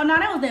mailing movies. Oh no,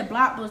 that was that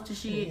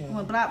Blockbuster shit.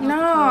 When Blockbuster No,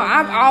 closed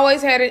I've down.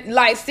 always had it.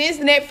 Like, since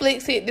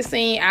Netflix hit the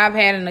scene, I've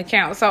had an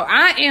account. So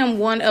I am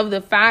one of the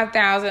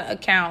 5,000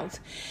 accounts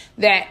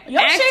that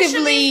Your shit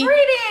should be actively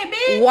free then,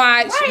 bitch.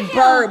 watch Write him.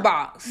 Bird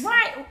Box.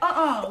 Write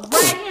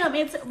him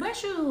and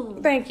bless you.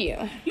 Thank you.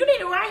 You need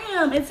to write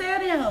him and tell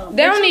them.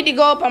 They don't need to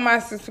go up on my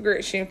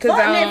subscription because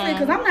Fuck Netflix,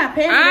 'cause I'm not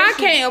paying for that I shit.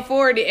 can't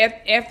afford it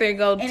after it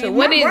goes And to if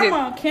what my is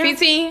grandma it? cancel-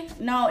 15,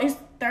 No, it's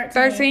 13.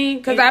 13?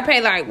 Because I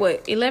pay like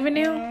what 11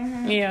 now.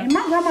 Yeah. And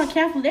my grandma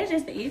canceled. That's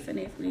just the it for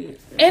Netflix.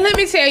 And let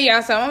me tell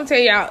y'all something. I'm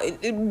gonna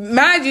tell y'all.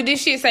 Mind you,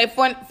 this shit say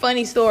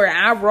funny story.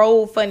 I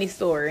roll funny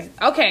story.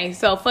 Okay,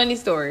 so funny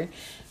story.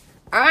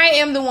 I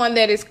am the one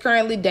that is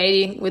currently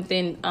dating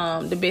within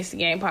the Best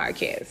Game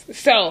podcast.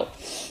 So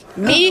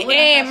me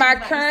and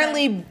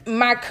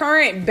my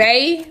current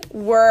bae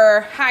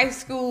were high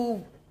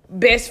school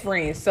best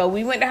friends. So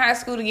we went to high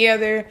school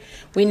together.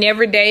 We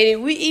never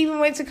dated. We even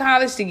went to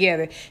college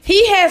together.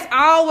 He has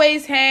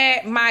always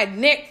had my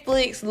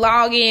Netflix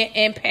login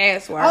and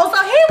password. Oh,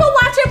 so he was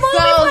watching movies.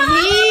 So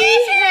while he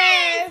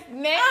I has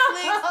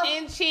Netflix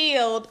and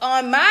chilled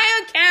on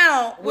my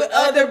account with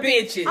other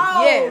bitches.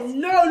 Oh, Yes.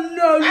 no.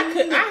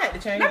 I had to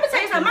change. Let me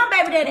tell you something. My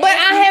baby daddy. But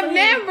asked I me have for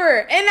never,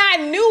 and I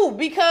knew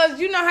because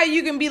you know how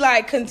you can be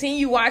like,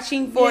 continue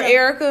watching for Yeah.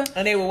 Erica.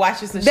 And they were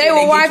watching some They shit. were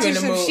that get you watching in the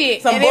some mood.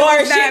 shit, Some and it boring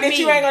was shit not that me.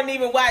 you ain't gonna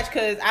even watch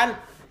because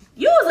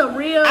You was a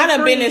real. I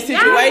done been in freak.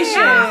 situations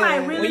Y'all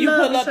like really when you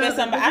love pull up each at other.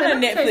 somebody. But I done let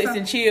me tell you Netflix something.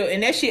 and chill,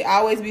 and that shit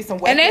always be some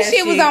whack And that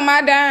shit was on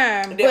my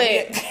dime. But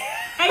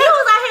And you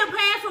was out here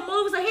paying for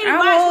movies and he didn't I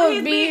watch was,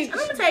 with his bitch. bitch.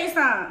 Let me tell you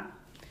something.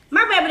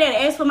 My baby daddy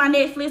asked for my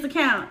Netflix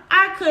account.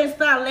 I couldn't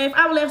stop laughing.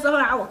 I was laughing so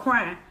hard I was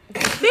crying.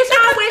 Bitch,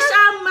 I wish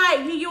I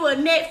might give you a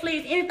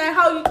Netflix, anything.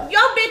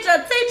 Your bitch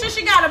a teacher.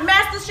 She got a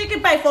master's. She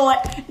can pay for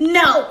it.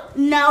 No.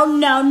 I'm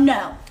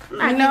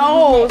not giving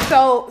no, you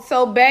that.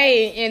 so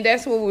Bae, and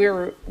that's what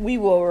we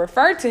will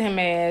refer to him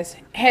as,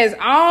 has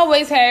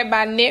always had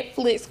my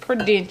Netflix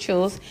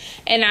credentials,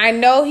 and I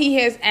know he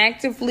has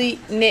actively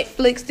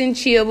Netflixed and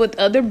chilled with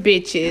other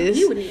bitches.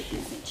 You would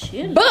have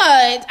chill.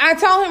 But I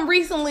told him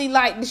recently,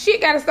 like, the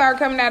shit got to start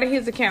coming out of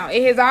his account.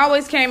 It has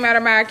always came out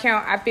of my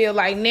account. I feel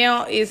like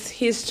now it's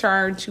his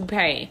turn to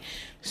pay.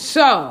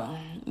 So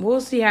we'll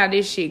see how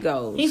this shit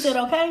goes. He said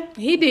okay.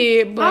 He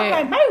did, but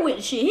Okay, baby with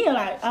the shit. He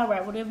like, all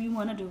right, whatever you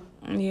want to do.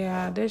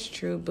 yeah, that's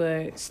true.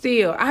 But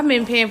still, I've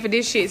been paying for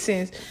this shit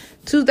since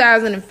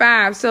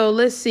 2005. So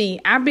let's see.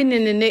 I've been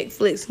in the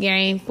Netflix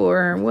game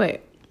for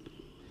what?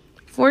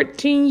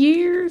 14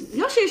 years?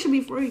 Your shit should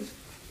be free.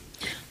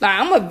 Like,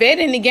 I'm a vet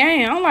in the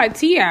game. I'm like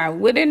T.I.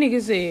 What that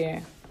nigga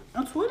said?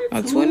 I'm 22.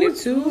 I'm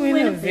 22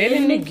 and a vet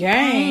in the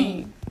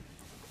game.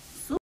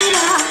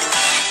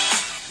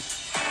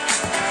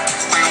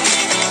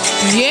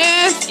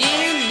 Yes,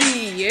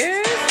 indeed.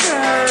 Yes,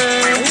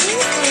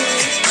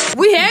 sir.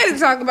 We had to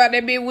talk about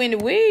that bitch Wendy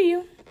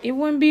Williams. It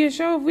wouldn't be a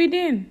show if we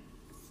didn't.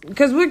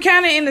 Because we're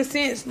kind of, in a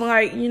sense,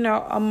 like, you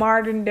know, a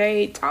modern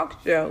day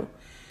talk show.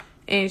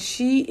 And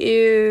she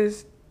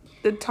is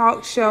the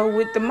talk show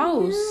with the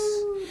most.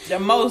 The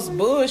most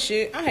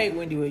bullshit. I hate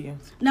Wendy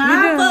Williams. No, You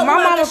I do. fuck My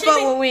with her, mama 'cause she fuck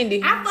be- with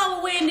Wendy. I fuck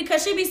with Wendy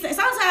because she be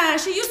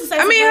sometimes she used to say.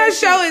 I mean, some her real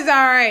show shit. is all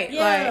right.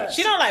 Yeah. Like,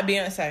 She don't like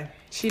Beyonce.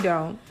 she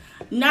don't.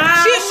 Nah,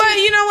 But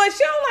you know what?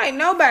 She don't like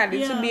nobody,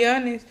 to Yeah. be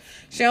honest.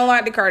 She don't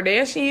like the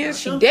Kardashians.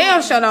 She Sure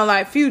damn don't. sure don't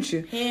like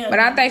Future. Hell But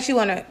I no. think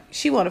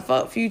she wanna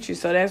fuck Future,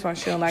 so that's why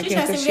she don't like She him.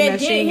 trying to Cause see she that know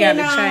she dick ain't got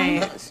the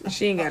hitting on- chance.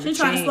 She ain't got She the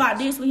trying to chance. swap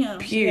this with him.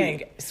 She Period.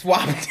 ain't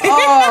swapped.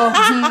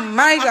 Oh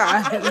my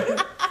God. You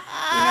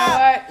know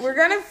what? We're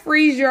gonna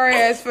freeze your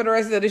ass for the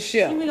rest of the She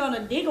show. been on a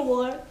dig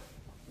award.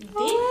 Dick.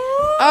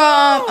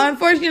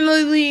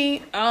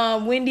 Unfortunately,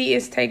 Wendy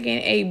is taking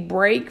a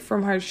break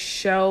from her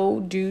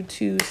show due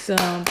to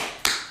some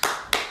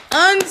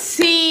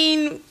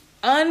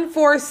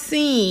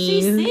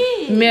unforeseen She's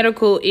sick.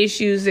 medical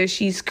issues that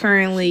she's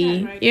currently. She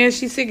got right. Yeah,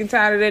 she's sick and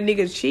tired of that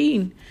nigga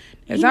cheating.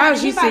 That's He all about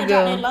she's to sick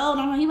drop that of. load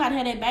on her. He about to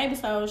have that baby,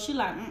 so she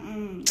like,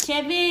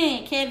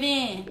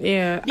 Kevin.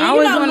 Yeah, Then I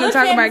always you know, want to Lil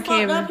talk about fucked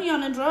Kevin. Up, he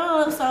on the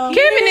drugs, so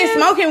Kevin is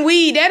smoking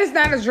weed. That is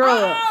not a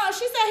drug. Oh,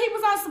 she said he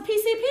was on some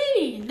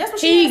PCP. That's what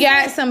she He had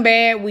got said. some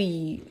bad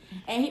weed.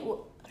 And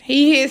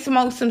He had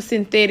smoked some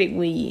synthetic he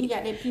weed.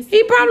 got that PCP.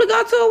 He probably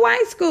go to a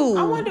white school.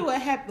 I wonder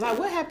what happened. Like,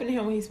 what happened to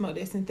him when he smoked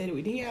that synthetic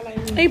weed? Did he have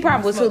like? He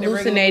probably was smoked the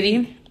regular weed?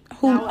 hallucinating. I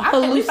think we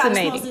probably smoked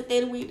Hallucinating.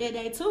 synthetic weed that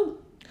day too.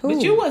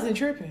 But you wasn't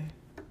tripping.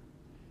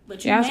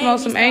 But Yeah, I made smoked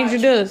me some start angel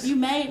tri- dust. You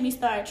made me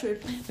start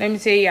tripping. Let me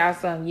tell y'all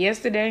something.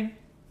 Yesterday,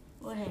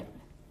 What happened?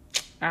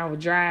 I was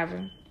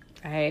driving.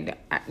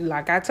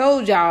 Like I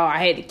told y'all, I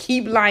had to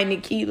keep lighting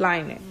it. You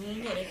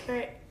got that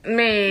crack.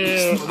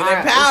 Man,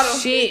 that powder.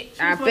 shit,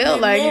 I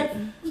felt like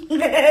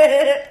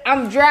it.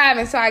 I'm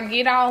driving, so I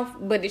get off,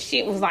 but the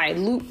shit was like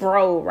loop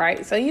road,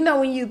 right? So you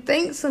know when you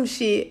think some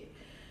shit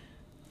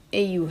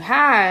and you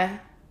high,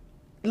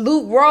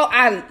 loop road.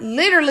 I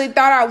literally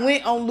thought I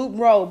went on loop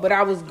road, but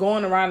I was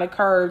going around the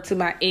curve to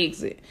my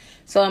exit.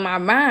 So in my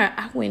mind,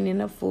 I went in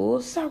a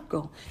full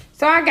circle.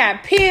 So I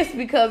got pissed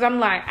because I'm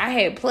like, I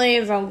had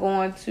plans on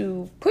going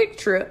to Quick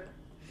Trip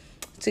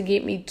to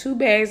get me 2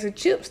 bags of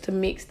chips to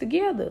mix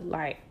together.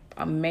 Like,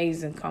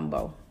 amazing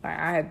combo. Like,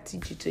 I had to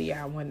teach it to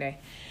y'all one day.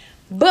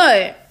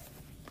 But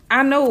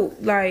I know,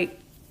 like,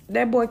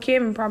 that boy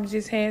Kevin probably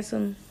just had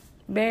some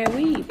bad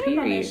weed, You know that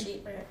period.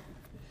 shit, bro.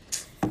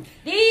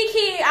 These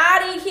kids,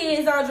 all these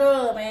kids on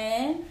drugs,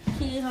 man.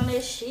 Kids on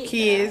that shit.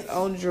 Kids guys.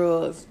 on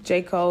drugs.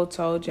 J. Cole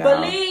told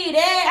y'all. Believe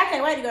that. I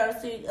can't wait to go to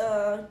see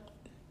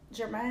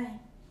Jermaine.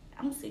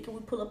 I'm gonna see, can we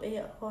pull up at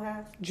her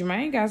house?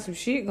 Jermaine got some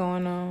shit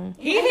going on.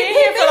 He been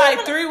here for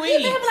like 3 He weeks.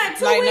 been here for like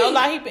 2 No weeks.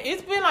 lie,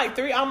 it's been like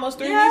almost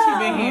 3 Yeah. weeks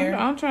he been here.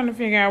 I'm trying to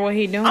figure out what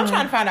he doing. I'm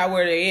trying to find out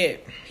where they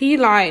at. He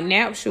like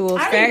nuptials,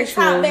 I need to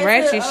talk factuals, back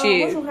ratchet to,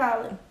 shit.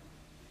 whatchamacallit?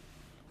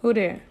 Who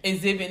there?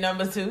 Exhibit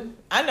number 2.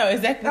 I know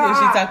exactly what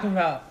Uh-uh. she's talking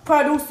about.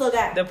 Producer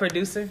guy. The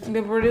producer.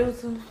 The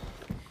producer.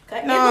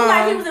 It No. looked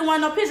like he was in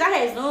one of those pictures. I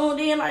had zoomed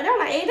in like that.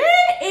 Like,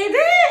 is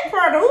that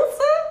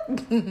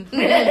producer?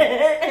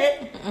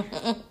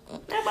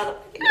 That motherfucker.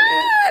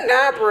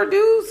 Not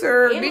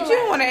producer. It Bitch, look you like-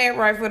 don't want to act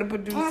right for the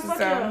producer. Oh, fuck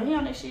So. yeah. He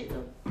on that shit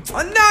though.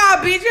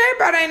 Nah, bitch,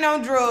 everybody ain't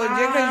on drugs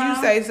just because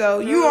you say so.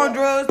 You on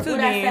drugs too, What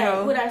I then, say?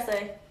 ho. What I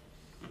say?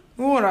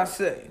 What I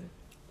say?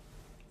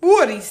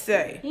 What he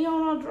say? He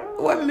on no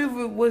drugs. What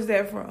movie was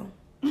that from?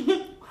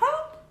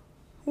 Huh?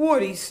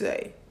 What he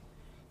say?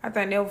 I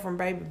think that was from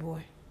Baby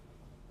Boy.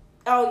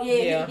 Oh yeah,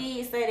 Yeah.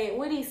 he did say that.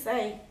 What did he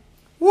say?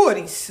 What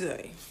he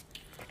say?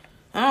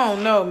 I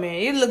don't know, man.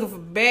 It's looking for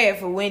bad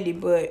for Wendy,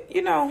 but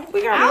you know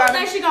we got a I lot don't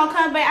think of. she gonna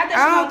come back.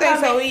 I don't think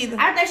so either.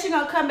 I think she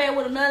gonna come back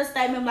with another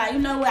statement like, you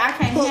know what? I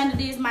can't handle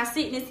this. My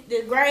sickness,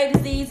 the grave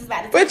disease is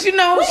about to. But you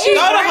know What she. is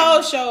Throw the Right.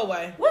 whole show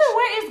away.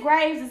 Where is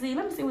Graves disease?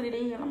 Let me see what it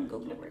is. Let me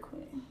Google it real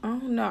quick. I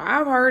don't know.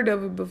 I've heard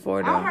of it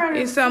before though. I've heard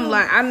of It's it something too.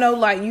 like I know,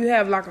 like you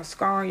have like a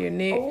scar on your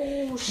neck.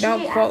 Oh shit!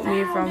 Don't quote I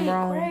me if found I'm it.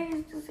 wrong.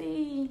 Graves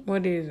disease.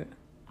 What is it?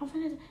 I'm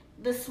finna-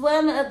 The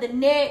swelling of the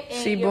neck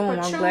and See, your boom,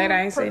 I'm glad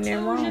I ain't saying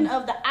that protrusion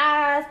wrong. of the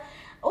eyes.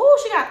 Oh,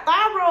 she got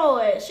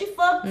thyroid. She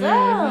fucked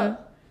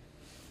up.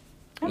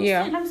 Let me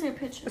Yeah. see, let me see a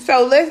picture.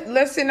 So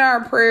let's send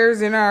our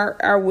prayers and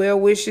our well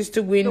wishes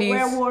to The Wendy's,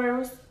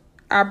 werewolves.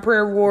 our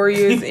prayer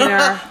warriors, and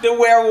our. The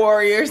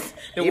werewolves,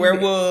 the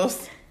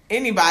werewolves,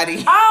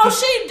 anybody. Oh,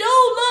 she do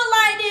look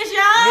like this,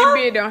 That y'all.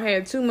 bitch don't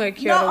have too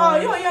much No, kettle oh,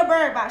 on. you on your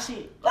bird box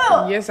shit.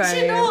 Look. Yes, I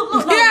she am. do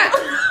look. Yeah.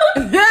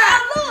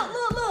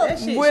 Look, That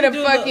shit, With she a do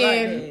look like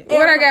fucking that.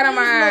 what I got on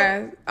my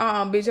Please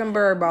eyes? Bitch, I'm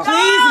bird box.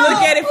 Please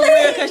look at it for real,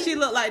 please. because she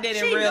look like that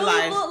in She real do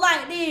life. look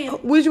like this.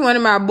 Which one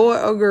am I, boy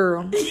or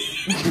girl?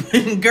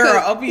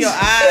 Girl, open your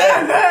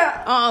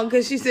eyes.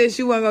 Cause she said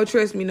she wasn't gonna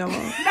trust me no more.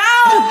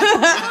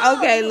 No.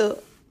 Okay,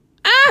 look.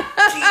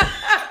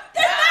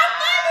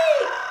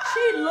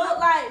 She look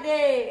like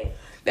that.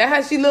 That's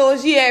how she looked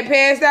when she had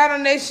passed out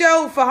on that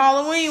show for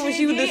Halloween when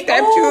she was the did.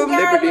 Statue Ooh, of girl,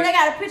 Liberty. Look, they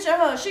got a picture of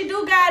her. She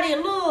do got it.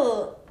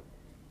 Look.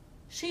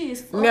 She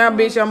is. Now,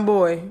 bitch, I'm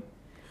boy.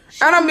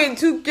 I done been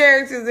 2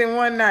 characters in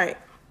one night.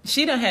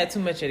 She done had too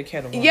much of the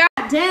kettle. Yeah,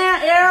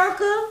 Damn,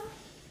 Erica.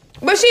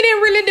 but she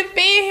didn't really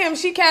defend him.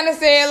 She kind of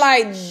said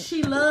like,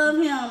 She love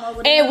him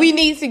over there. and we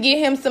need to get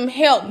him some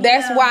help.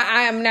 That's Yeah. why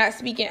I am not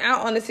speaking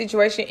out on the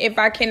situation if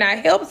I cannot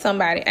help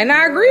somebody. And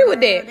I agree with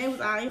They that.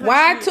 was all in her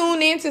Why shit.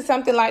 tune into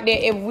something like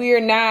that if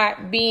we're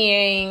not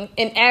being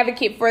an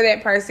advocate for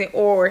that person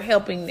or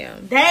helping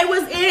them? They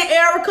was in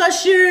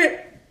Erica's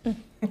shit.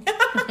 And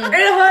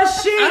her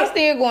shit. I'm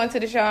still going to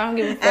the show. I don't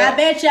give a fuck. I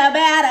bet you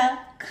better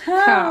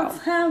Call.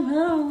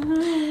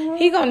 come.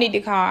 He gonna need to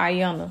call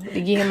Ayana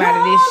to get him out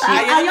of this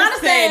shit. Ayana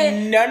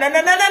said, no.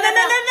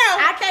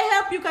 I can't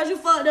help you because you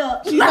fucked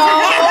up. Your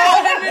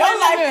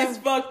life is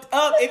fucked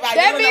up if That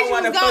Ayana bitch don't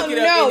want was to fuck going it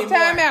up anymore.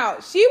 time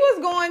out. She was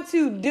going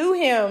to do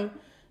him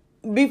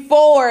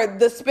before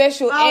the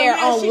special air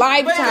yeah, on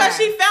Lifetime. Because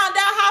she found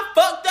out how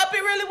fucked up it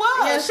really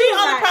was. Yeah, she she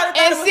was only like- probably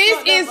thought and it was sis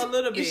fucked is up a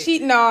little bit. she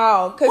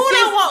no, cause Who sis,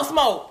 don't want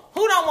smoke?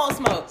 Who don't want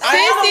smoke?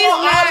 sis is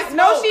not.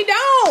 No, she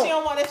don't. She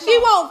don't want that She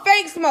smoke. want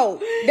fake smoke.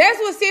 That's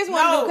what sis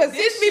want to No, do. Cause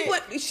this sis be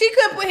shit- she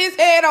couldn't put his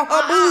head on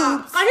her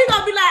boobs. Cause he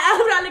gonna be like,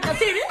 I'm not looking at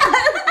TV.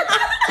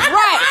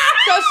 Right.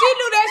 So she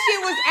knew that shit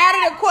was out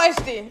of the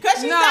question. Because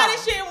she No. saw this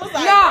shit and was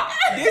like, No.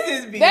 this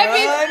is That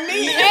beyond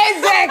bitch, me.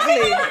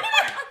 exactly.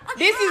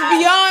 This is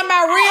beyond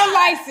my real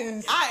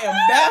license. I am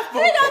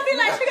baffled. He gonna be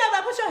like, she gonna be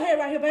like, put your head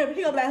right here, baby.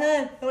 He gonna be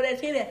like, over that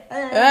titty.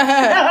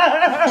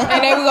 And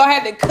then we're gonna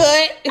have to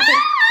cut,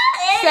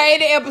 say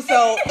the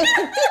episode.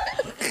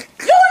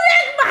 You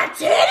lick my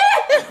titty?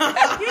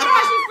 You know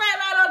how she flat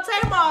right on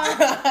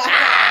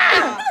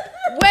Tamar.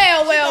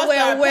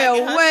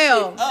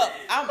 Well.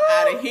 I'm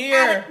out of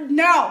here.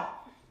 No.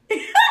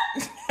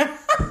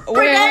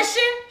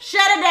 Production,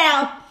 shut it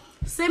down.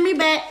 Send me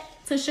back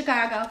to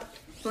Chicago.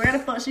 Where the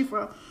fuck she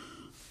from?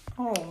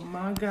 Oh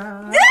my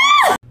God.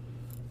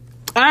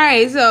 All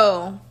right,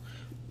 so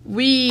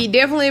we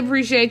definitely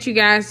appreciate you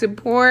guys'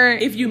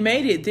 support. If you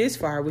made it this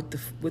far with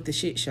the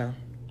shit show.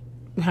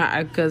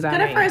 Because For I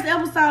the ain't. first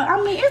episode,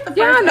 I mean, it's the first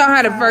Y'all know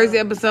how the episode. first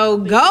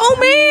episode go,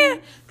 man.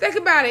 Think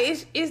about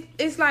it.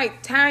 It's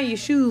like tying your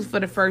shoes for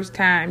the first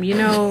time, you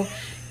know,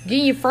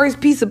 getting your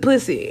first piece of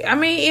pussy. I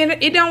mean,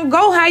 it don't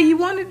go how you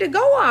want it to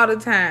go all the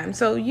time.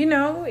 So, you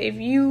know, if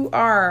you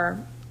are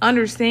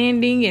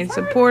understanding and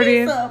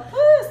supportive, Piece of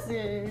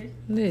pussy.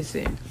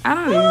 listen, I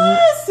don't even.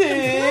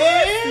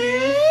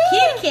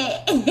 Kitty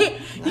cat.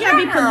 You gotta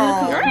be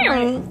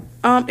political.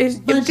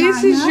 If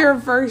this is your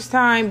first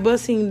time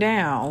busting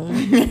down,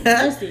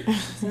 Pussy.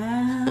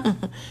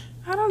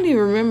 I don't even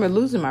remember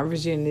losing my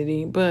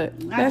virginity, but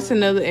that's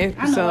another I know that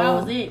was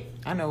episode. it.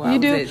 I know You I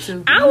do? was at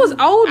too. I was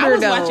older I was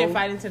though. watching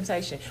Fighting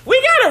Temptation.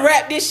 We gotta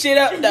wrap this shit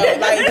up though.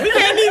 Like we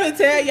can't even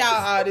tell y'all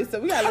all this. So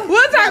we gotta.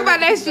 We'll talk about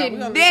that we shit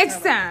gonna next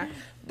talk about time.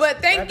 But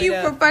thank Wrap you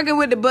it for up. fucking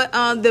with the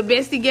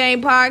Bestie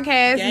Game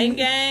podcast.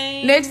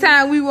 Gang. Next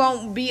time we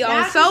won't be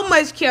on so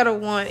much Kettle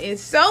One and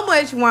so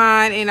much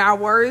wine, and our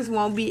words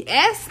won't be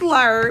as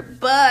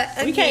slurred. But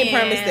We can't again,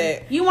 promise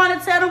that. You want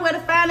to tell them where to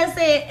find us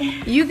at?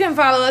 You can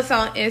follow us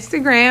on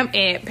Instagram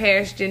at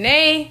Paris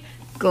Janae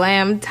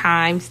Glam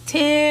times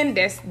 10.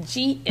 That's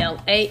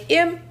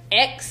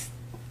GLAMX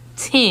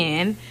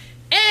 10.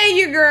 And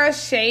your girl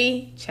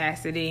Shay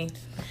Chastity.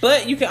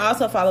 But you can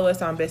also follow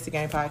us on Bestie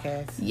Game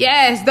Podcast.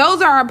 Yes,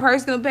 those are our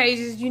personal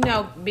pages. You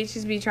know,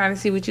 bitches be trying to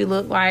see what you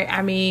look like.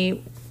 I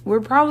mean, we're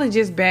probably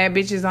just bad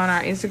bitches on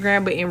our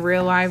Instagram, but in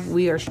real life,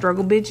 we are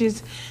struggle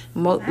bitches.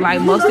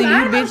 Like most of you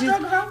bitches.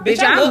 Bitch,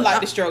 I look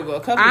like the struggle.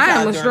 A couple I times am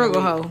a during struggle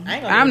the hoe. week. I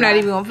ain't gonna I'm not lie.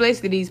 even gonna flex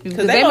to these people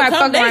Cause because they might gonna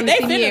fuck come, around they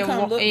and see me finna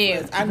come look in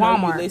for us. I know you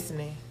Walmart.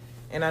 listening,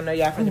 and I know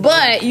y'all finna.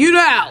 But you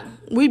know,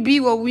 we be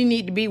what we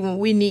need to be when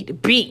we need to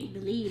be.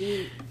 Believe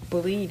it.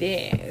 Believe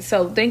that.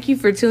 So thank you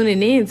for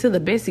tuning in to the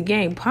Bestie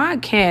Game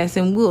podcast,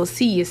 and we'll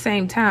see you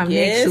same time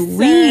Yes, next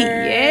week.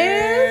 sir.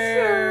 Yeah.